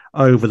Ascot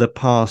over the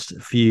past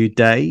few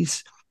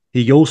days.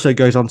 He also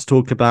goes on to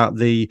talk about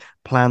the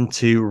plan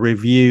to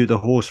review the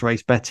horse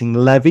race betting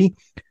levy.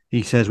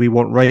 He says we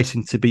want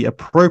racing to be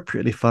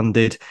appropriately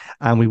funded,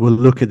 and we will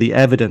look at the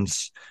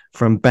evidence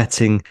from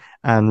betting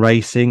and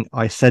racing.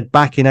 I said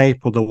back in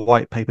April the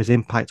white paper's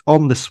impact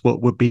on the sport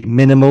would be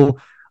minimal.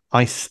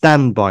 I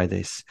stand by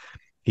this,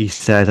 he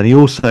said, and he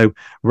also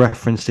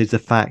references the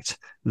fact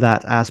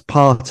that as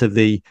part of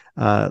the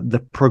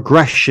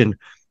progression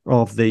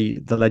of the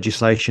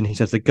legislation, he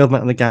says the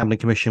government and the Gambling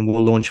Commission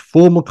will launch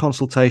formal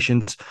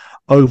consultations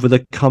over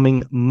the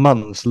coming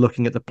months,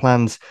 looking at the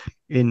plans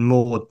in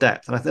more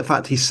depth. And the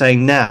fact he's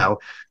saying now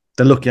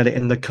they're looking at it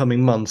in the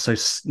coming months, so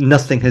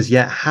nothing has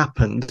yet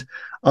happened,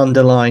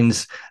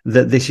 underlines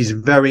that this is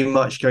very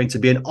much going to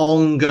be an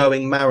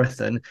ongoing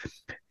marathon.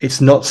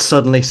 It's not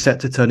suddenly set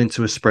to turn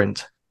into a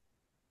sprint.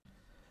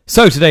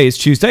 So today is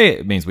Tuesday.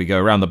 It means we go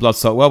around the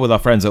Bloodstock Well with our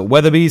friends at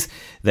Weatherby's,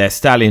 their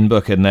stallion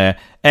book and their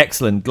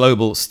excellent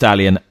global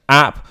stallion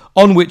app,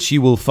 on which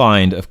you will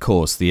find, of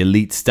course, the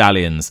elite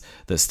stallions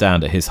that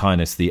stand at His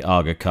Highness the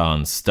Aga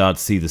Khan's stud.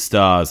 See the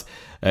stars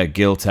at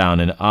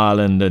Giltown in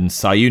Ireland, and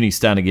Sayuni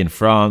standing in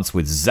France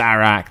with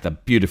Zarak, the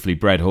beautifully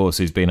bred horse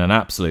who's been an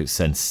absolute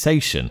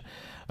sensation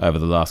over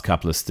the last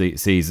couple of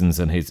seasons,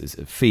 and his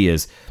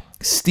fears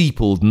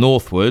steepled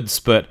northwards.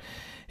 But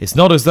it's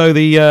not as though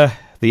the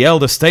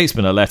elder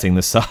statesmen are letting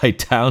the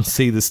side down.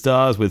 See the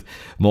stars with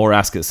more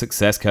Ascot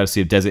success, courtesy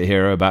of Desert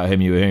Hero, about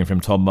whom you were hearing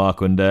from Tom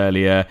Marquand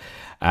earlier.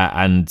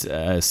 and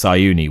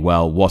Sayuni,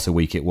 well, what a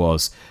week it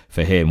was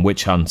for him.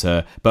 Witch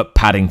Hunter, but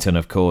Paddington,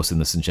 of course, in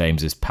the St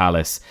James's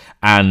Palace,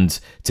 and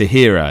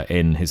Tahira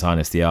in His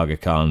Highness the Aga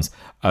Khan's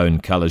own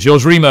colours.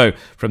 Georges Rimo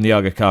from the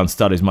Aga Khan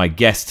stud is my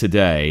guest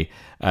today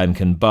and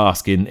can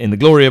bask in the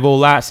glory of all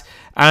that,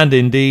 and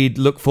indeed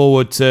look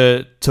forward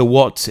to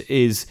what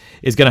is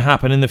going to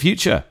happen in the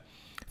future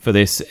for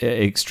this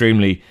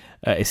extremely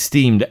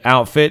esteemed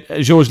outfit.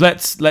 Georges,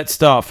 let's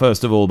start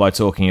first of all by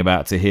talking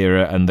about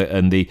Tahira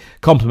and the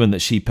compliment that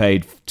she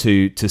paid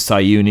to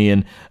Sayuni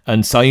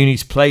and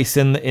Sayuni's place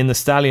in the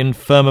stallion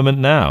firmament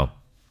now.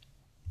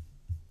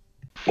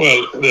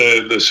 Well,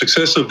 the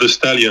success of the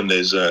stallion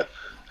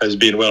has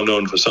been well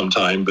known for some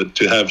time, but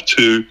to have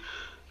two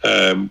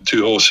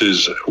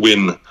horses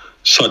win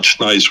such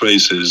nice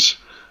races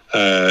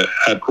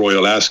at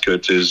Royal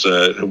Ascot is,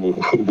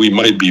 we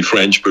might be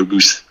French, but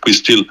we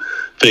still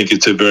think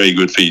it's a very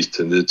good feast,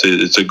 and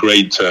it's a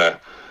great,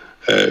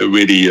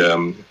 really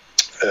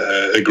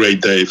a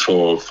great day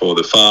for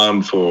the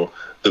farm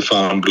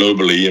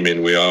globally. I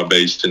mean, we are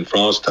based in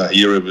France.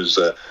 Tahira was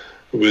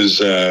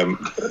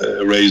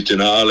raised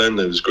in Ireland.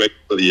 It was great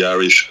for the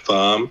Irish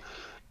farm.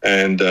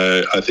 And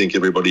I think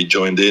everybody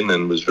joined in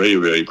and was very,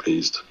 very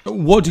pleased.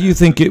 What do you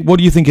think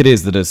it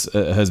is that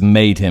has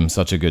made him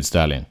such a good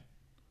stallion?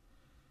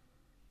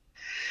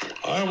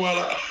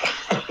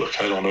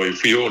 Look, I don't know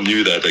if we all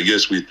knew that. I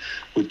guess we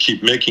would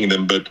keep making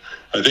them, but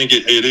I think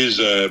it is.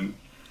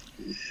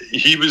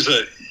 He was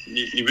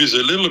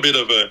a little bit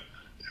of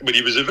but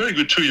he was a very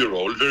good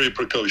 2-year-old, very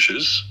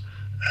precocious,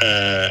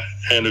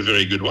 and a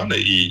very good one.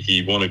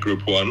 He won a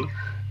Group 1,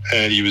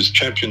 and he was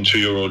champion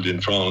 2-year-old in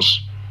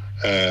France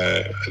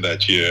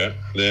that year.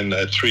 Then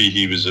at 3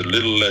 he was a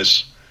little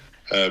less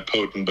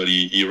potent, but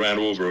he ran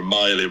over a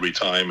mile every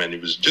time, and he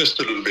was just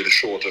a little bit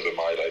short of a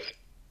mile, I think.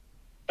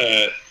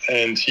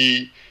 And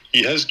he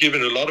has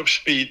given a lot of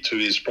speed to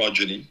his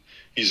progeny.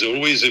 He's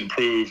always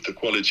improved the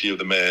quality of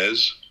the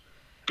mares.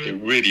 He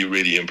really,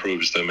 really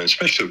improves them, and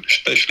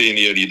especially in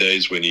the early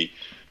days when he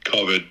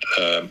covered,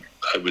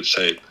 I would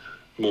say,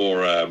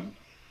 more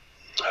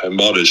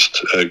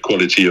modest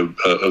quality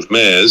of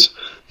mares.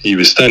 He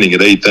was standing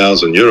at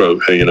 €8,000,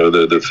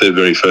 the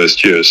very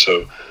first year.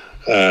 So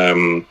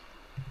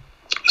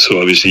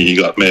obviously he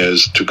got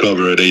mares to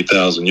cover at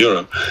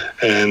 €8,000,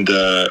 and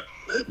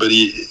but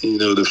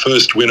the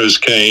first winners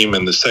came,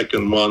 and the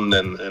second one,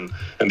 and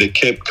they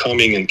kept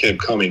coming and kept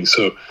coming.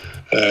 So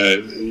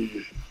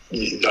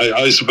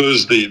I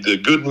suppose the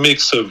good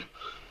mix of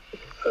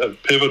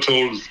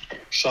pivotal,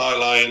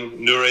 Sideline,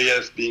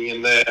 Nureyev being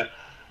in there.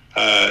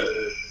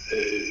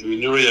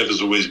 Nureyev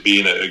has always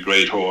been a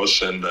great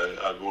horse, and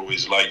I've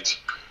always liked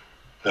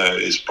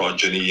his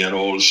progeny, and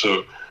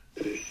also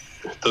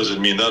it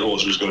doesn't mean that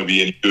horse was going to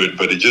be any good,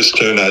 but it just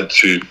turned out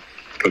to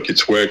look.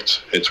 It's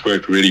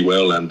worked really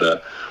well, and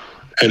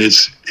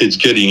it's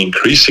getting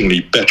increasingly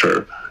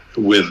better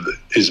with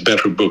his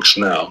better books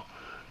now,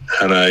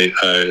 and I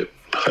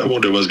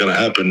wonder what's going to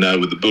happen now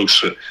with the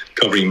books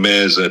covering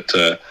mares at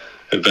a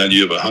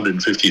value of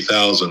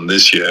 150,000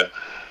 this year.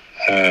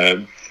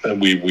 And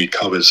we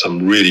covered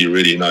some really,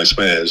 really nice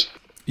mares.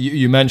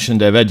 You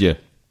mentioned Evedya,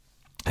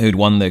 who'd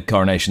won the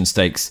Coronation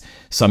Stakes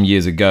some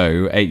years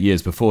ago, 8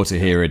 years before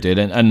Tahira did,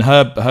 and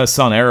her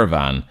son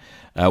Erevan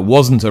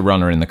wasn't a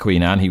runner in the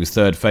Queen Anne. He was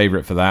third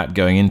favourite for that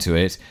going into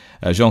it.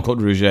 Jean-Claude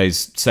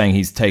Rouget's saying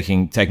he's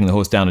taking the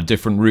horse down a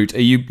different route.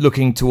 Are you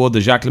looking toward the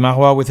Jacques Le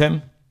Marois with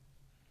him?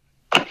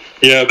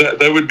 Yeah,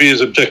 that would be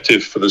his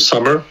objective for the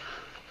summer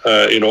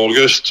in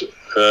August.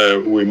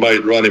 We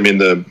might run him in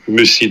the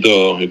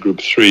Musidor in Group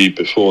 3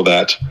 before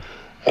that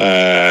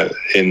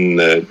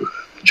in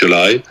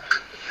July,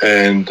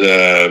 and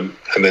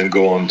then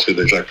go on to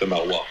the Jacques Le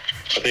Marois.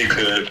 I think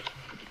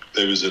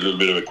there was a little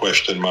bit of a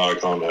question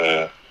mark on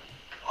the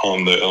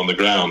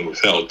ground. We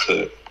felt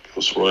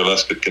because Royal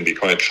Ascot can be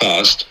quite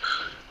fast.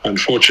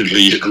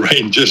 Unfortunately, it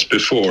rained just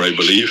before, I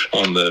believe,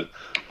 on the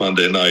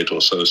Monday night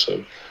or so.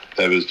 So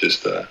that was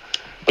just.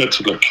 But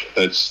look,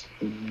 that's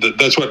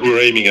what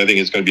we're aiming. I think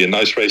it's going to be a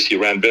nice race. He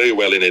ran very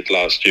well in it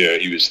last year.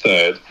 He was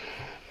third,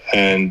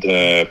 and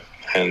we'll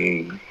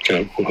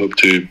hope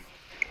to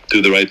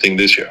do the right thing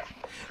this year.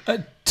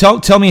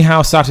 Tell me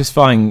how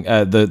satisfying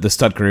the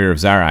stud career of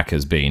Zarak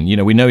has been.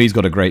 We know he's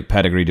got a great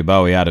pedigree to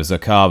Bowie out of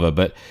Zakava,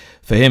 but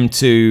for him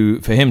to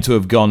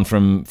have gone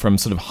from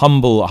sort of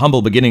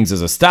humble beginnings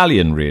as a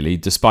stallion, really,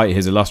 despite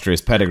his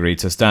illustrious pedigree,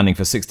 to standing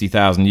for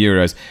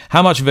 €60,000,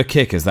 how much of a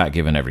kick has that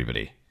given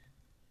everybody?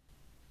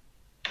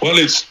 Well,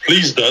 it's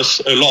pleased us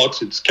a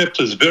lot. It's kept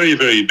us very,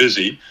 very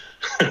busy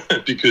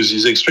because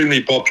he's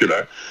extremely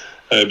popular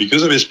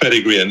because of his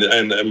pedigree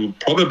and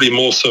probably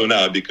more so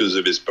now because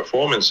of his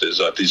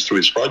performances, at least through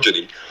his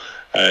progeny.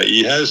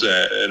 He has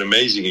an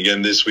amazing,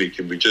 again this week,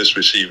 and we just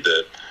received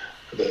the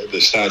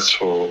stats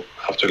for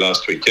after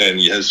last weekend.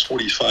 He has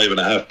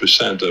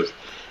 45.5% of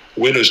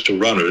winners to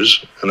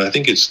runners, and I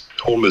think it's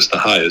almost the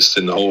highest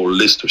in the whole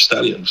list of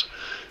stallions.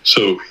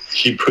 So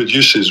he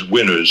produces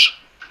winners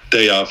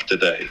day after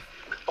day,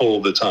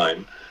 all the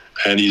time,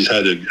 and he's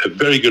had a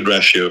very good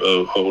ratio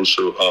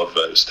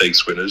of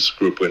stakes winners,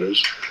 group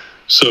winners.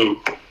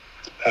 So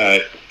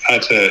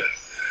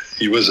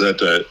he was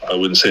at I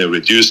wouldn't say a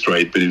reduced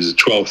rate, but he was at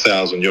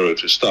 €12,000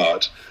 to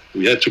start.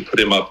 We had to put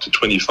him up to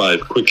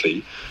 25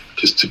 quickly,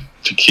 just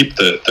to keep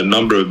the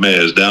number of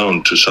mares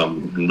down to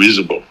some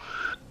reasonable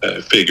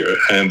figure.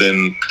 And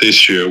then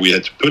this year we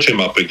had to put him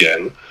up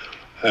again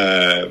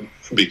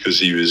because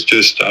he was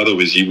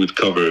otherwise he would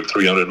cover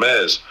 300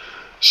 mares.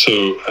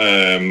 So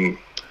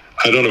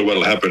I don't know what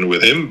will happen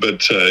with him,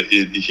 but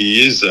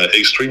he is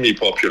extremely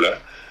popular.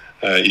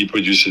 He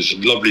produces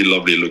lovely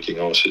looking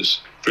horses,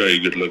 very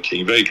good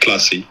looking, very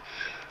classy.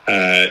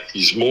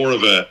 He's more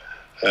of a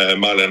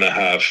mile and a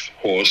half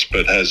horse,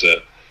 but has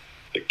a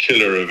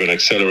killer of an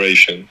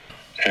acceleration.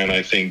 And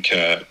I think,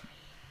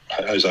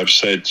 as I've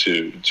said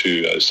to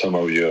some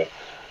of your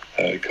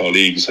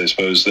colleagues, I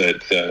suppose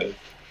that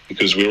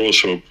because we're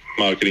also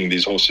marketing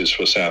these horses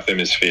for South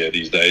Hemisphere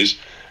these days,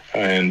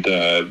 and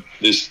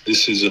this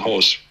is a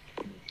horse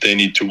they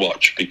need to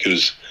watch,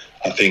 because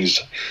I think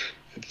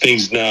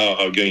things now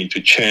are going to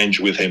change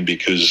with him,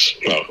 because,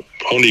 well,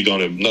 only going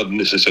to not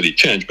necessarily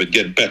change, but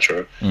get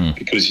better,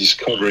 because he's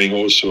covering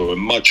also a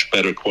much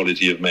better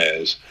quality of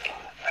mares.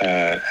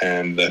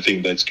 And I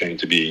think that's going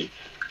to be,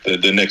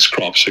 the next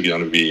crops are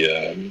going to be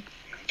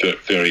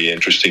very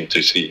interesting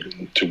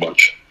to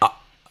watch.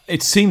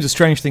 It seems a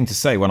strange thing to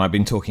say when I've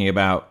been talking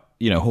about,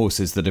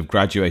 horses that have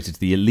graduated to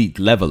the elite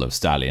level of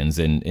stallions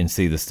in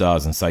See the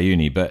Stars and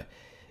Sayuni, but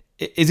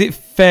is it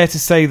fair to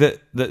say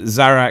that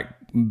Zarak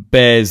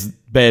bears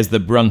the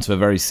brunt of a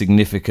very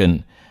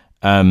significant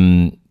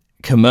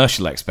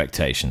commercial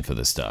expectation for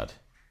the stud?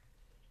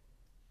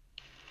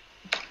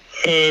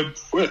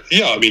 Well,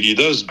 yeah, I mean, he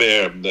does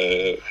bear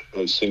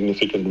a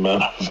significant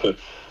amount of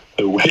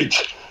weight,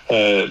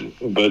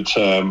 but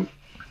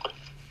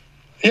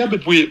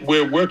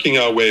we're working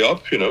our way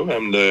up,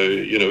 and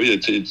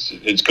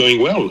it's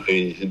going well.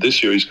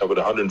 This year he's covered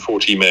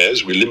 140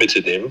 mares. We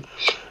limited him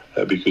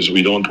because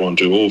we don't want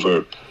to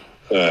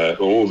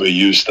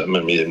overuse them.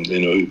 I mean,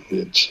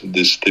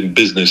 the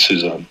business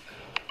is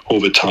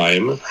over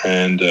time,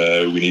 and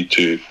we need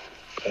to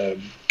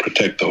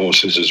protect the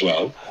horses as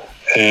well.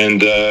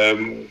 And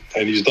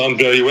he's done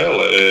very well.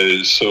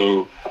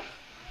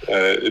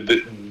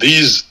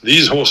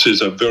 These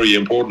horses are very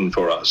important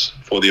for us,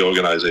 for the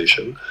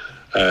organization.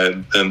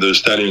 And the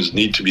stallions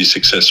need to be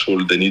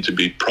successful. They need to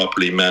be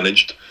properly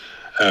managed.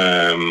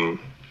 And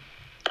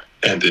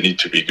they need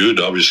to be good,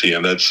 obviously.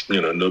 And that's,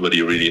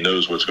 nobody really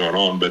knows what's going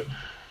on, but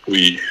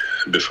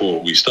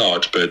before we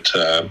start. But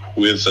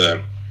with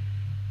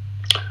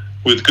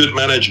good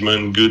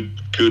management,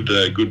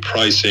 good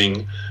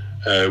pricing,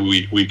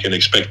 we can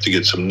expect to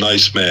get some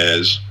nice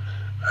mares,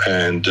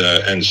 and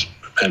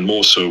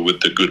more so with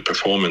the good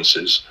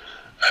performances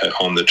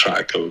on the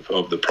track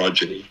of the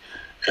progeny.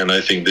 And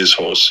I think this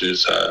horse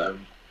is, I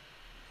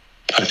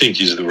think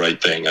he's the right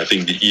thing. I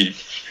think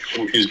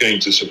he's going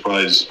to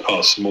surprise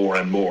us more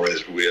and more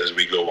as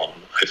we go on.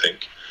 I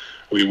think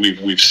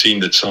we've seen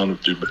that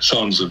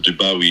Sons of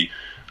Dubawi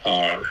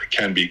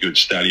can be good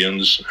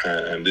stallions,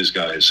 and this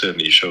guy has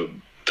certainly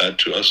showed that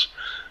to us.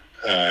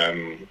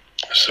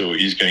 So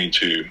he's going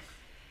to,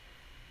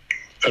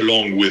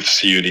 along with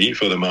Siuni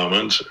for the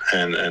moment,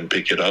 and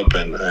pick it up,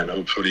 and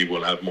hopefully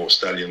we'll have more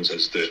stallions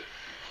as the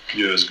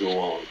years go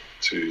on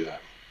to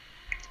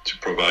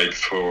provide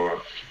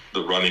for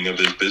the running of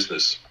this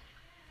business.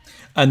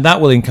 And that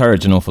will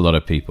encourage an awful lot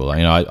of people.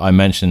 I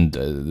mentioned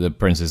the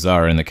Princess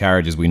Zara in the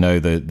carriages. We know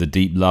the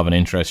deep love and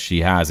interest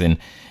she has in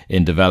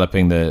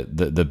developing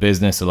the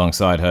business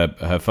alongside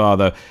her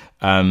father.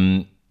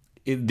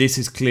 This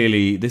is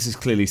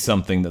clearly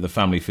something that the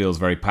family feels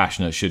very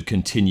passionate should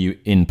continue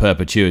in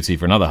perpetuity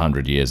for another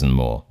 100 years and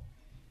more.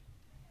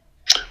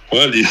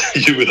 Well,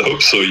 you would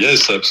hope so.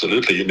 Yes,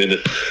 absolutely. I mean,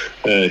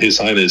 His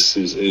Highness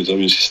is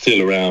obviously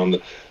still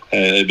around,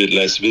 a bit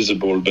less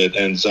visible,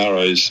 and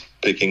Zara is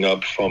picking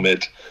up from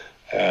it,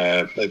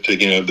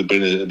 picking up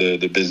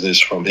the business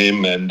from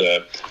him, and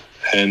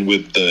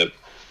with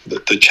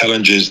the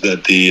challenges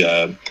that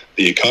the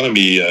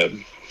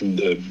economy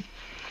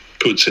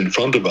puts in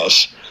front of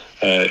us.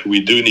 We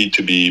do need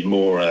to be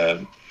more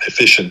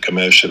efficient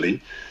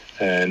commercially,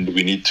 and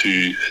we need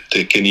to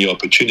take any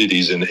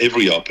opportunities and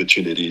every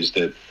opportunities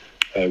that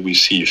we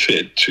see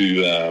fit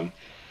to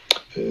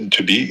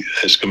be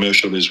as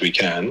commercial as we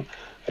can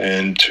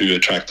and to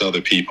attract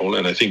other people.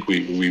 And I think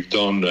we've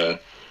done,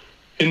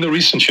 in the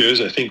recent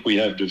years, I think we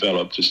have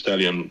developed a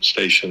stallion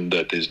station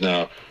that is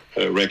now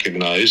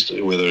recognized,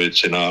 whether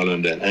it's in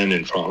Ireland and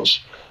in France,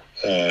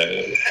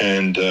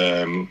 and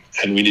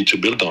we need to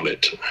build on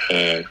it.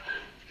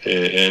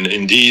 And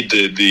indeed,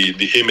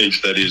 the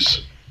image that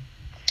is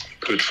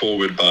put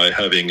forward by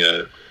having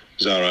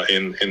Zara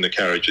in the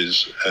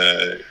carriages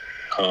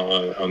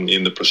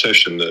in the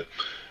procession, the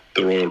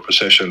royal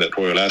procession at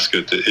Royal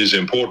Ascot is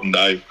important.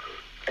 I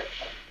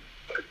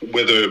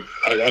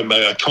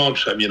can't.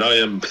 I mean, I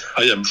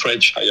am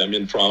French. I am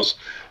in France.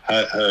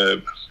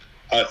 I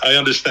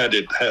understand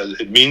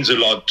it means a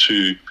lot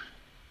to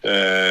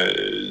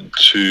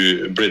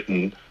to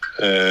Britain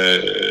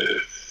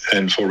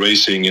and for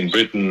racing in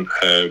Britain,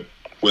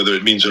 whether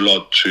it means a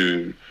lot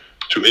to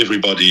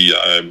everybody,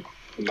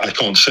 I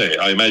can't say.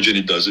 I imagine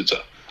it does.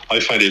 I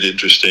find it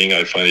interesting.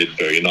 I find it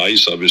very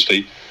nice,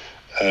 obviously,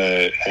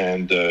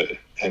 and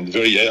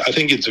very. I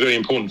think it's very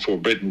important for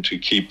Britain to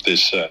keep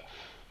this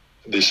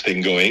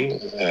thing going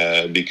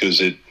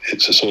because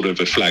it's a sort of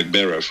a flag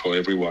bearer for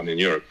everyone in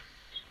Europe.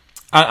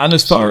 And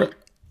as far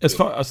as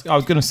I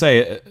was going to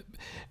say,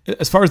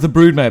 as far as the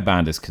broodmare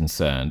band is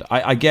concerned,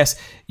 I guess,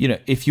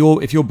 if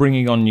you're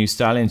bringing on new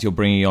stallions, you're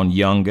bringing on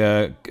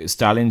younger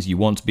stallions, you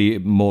want to be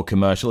more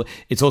commercial.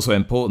 It's also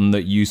important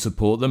that you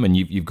support them, and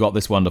you've got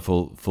this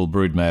wonderful full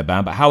broodmare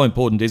band. But how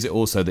important is it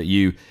also that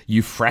you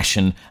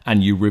freshen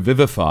and you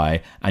revivify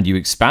and you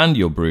expand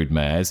your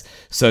broodmares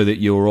so that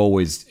you're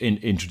always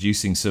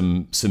introducing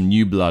some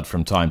new blood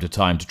from time to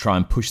time to try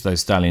and push those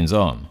stallions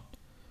on?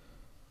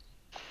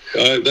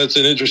 That's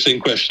an interesting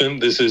question.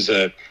 This is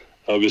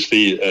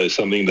obviously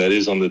something that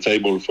is on the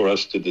table for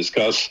us to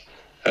discuss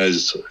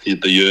as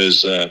the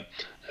years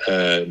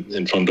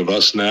in front of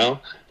us now.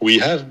 We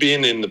have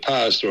been in the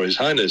past, or His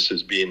Highness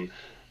has been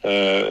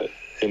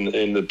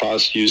in the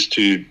past used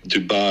to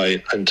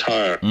buy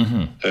entire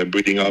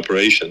breeding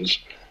operations,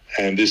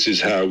 and this is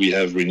how we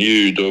have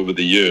renewed over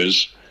the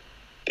years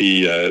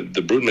the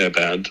broodmare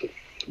band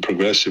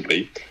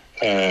progressively.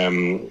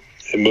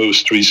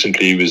 Most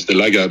recently was the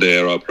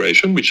Lagardère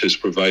operation, which has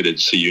provided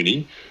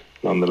Siuni,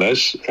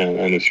 nonetheless,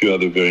 and a few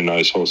other very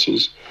nice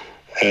horses.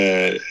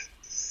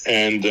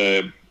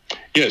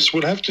 Yes,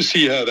 we'll have to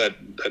see how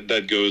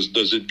that goes.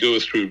 Does it go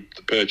through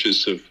the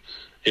purchase of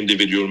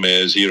individual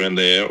mares here and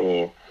there,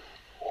 or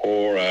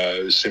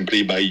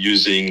simply by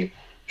using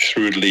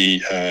shrewdly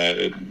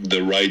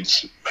the right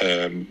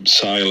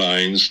sire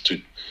lines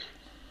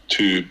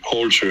to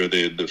alter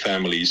the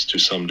families to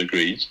some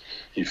degree,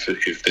 if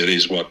that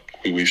is what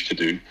we wish to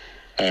do.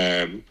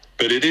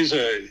 But it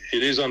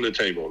is on the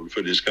table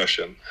for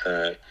discussion.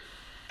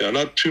 There are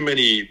not too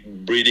many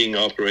breeding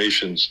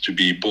operations to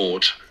be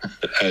bought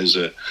as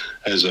a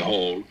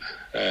whole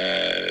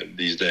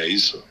these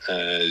days,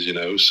 as you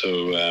know.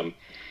 So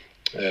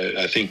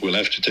I think we'll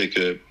have to take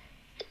a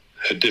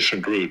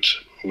different route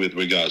with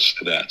regards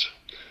to that.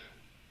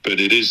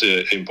 But it is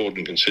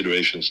important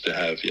considerations to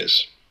have,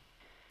 yes.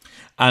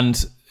 And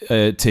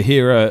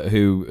Tahira,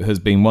 who has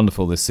been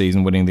wonderful this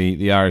season, winning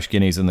the Irish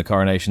Guineas and the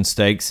Coronation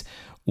Stakes,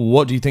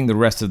 what do you think the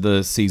rest of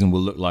the season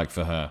will look like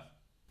for her?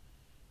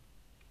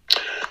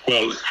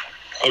 Well,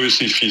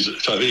 obviously,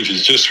 I think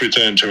she's just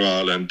returned to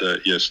Ireland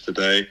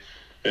yesterday.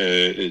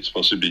 It's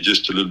possibly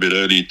just a little bit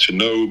early to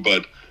know,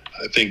 but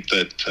I think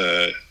that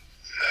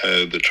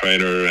the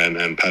trainer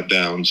and Pat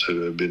Downs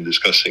have been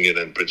discussing it,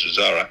 and Princess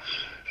Zara.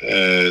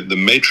 The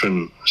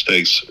Matron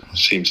Stakes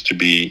seems to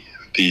be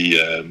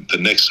the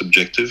next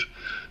objective.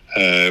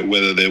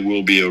 Whether there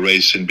will be a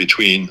race in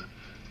between,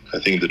 I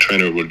think the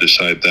trainer will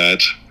decide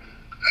that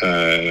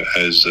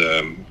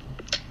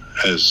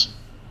as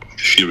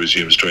she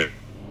resumes training.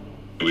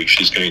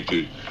 She's going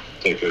to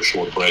take a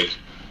short break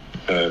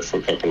for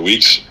a couple of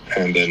weeks,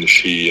 and then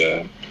she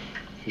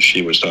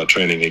will start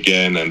training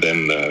again, and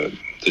then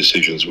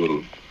decisions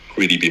will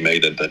really be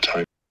made at that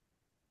time.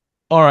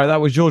 All right, that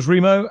was George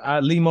Remo.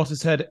 Lee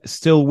Mottershead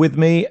still with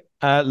me.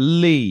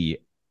 Lee,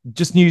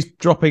 just news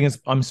dropping as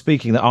I'm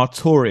speaking that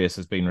Artorius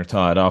has been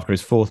retired after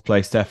his fourth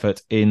placed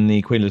effort in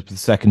the Queen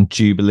Elizabeth II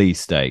Jubilee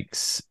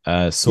Stakes.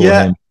 Saw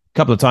him a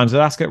couple of times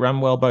at Ascot,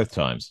 ran well both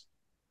times.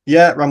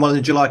 Yeah, ran well in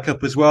the July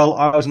Cup as well.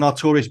 I was an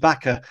Artorius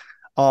backer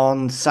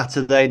on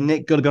Saturday.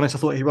 Nick, got to be honest, I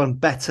thought he ran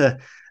better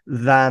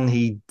than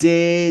he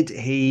did.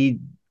 He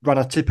ran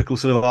a typical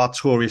sort of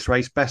Artorius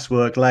race, best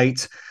work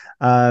late.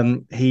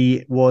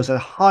 He was a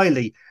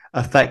highly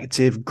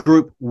effective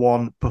Group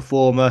 1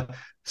 performer.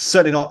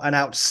 Certainly not an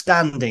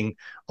outstanding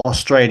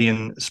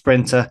Australian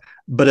sprinter,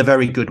 but a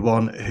very good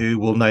one who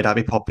will no doubt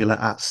be popular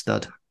at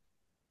stud.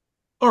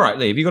 All right,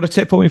 Lee, have you got a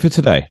tip for me for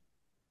today?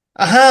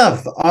 I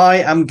have. I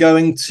am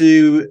going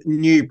to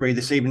Newbury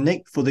this evening,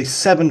 Nick, for the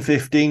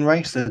 7:15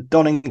 race, the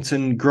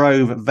Donington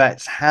Grove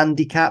Vets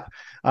Handicap.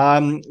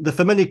 The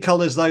familiar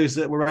colours, those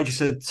that were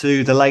registered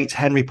to the late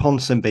Henry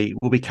Ponsonby,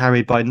 will be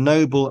carried by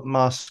Noble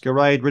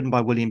Masquerade, ridden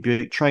by William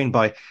Buick, trained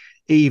by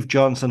Eve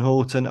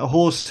Johnson-Horton, a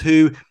horse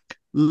who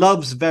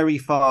loves very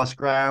fast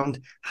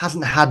ground,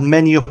 hasn't had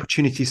many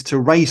opportunities to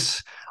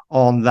race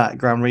on that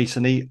ground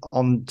recently.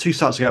 On 2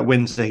 starts ago at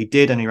Windsor, he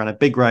did, and he ran a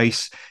big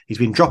race. He's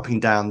been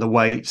dropping down the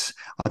weights.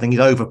 I think he's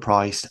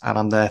overpriced, and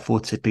I'm therefore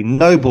tipping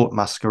Noble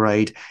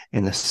Masquerade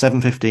in the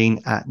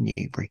 7:15 at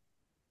Newbury.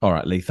 All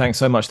right, Lee, thanks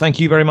so much. Thank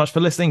you very much for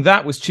listening.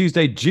 That was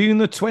Tuesday, June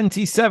the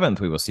 27th.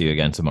 We will see you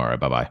again tomorrow.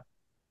 Bye-bye.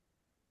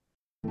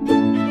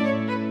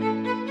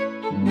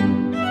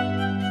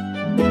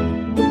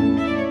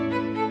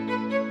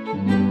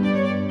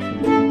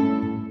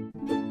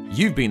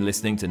 You've been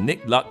listening to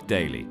Nick Luck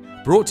Daily,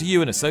 brought to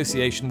you in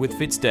association with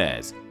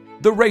FitzDares,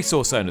 the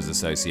Racehorse Owners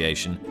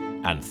Association,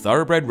 and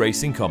Thoroughbred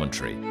Racing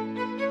Commentary.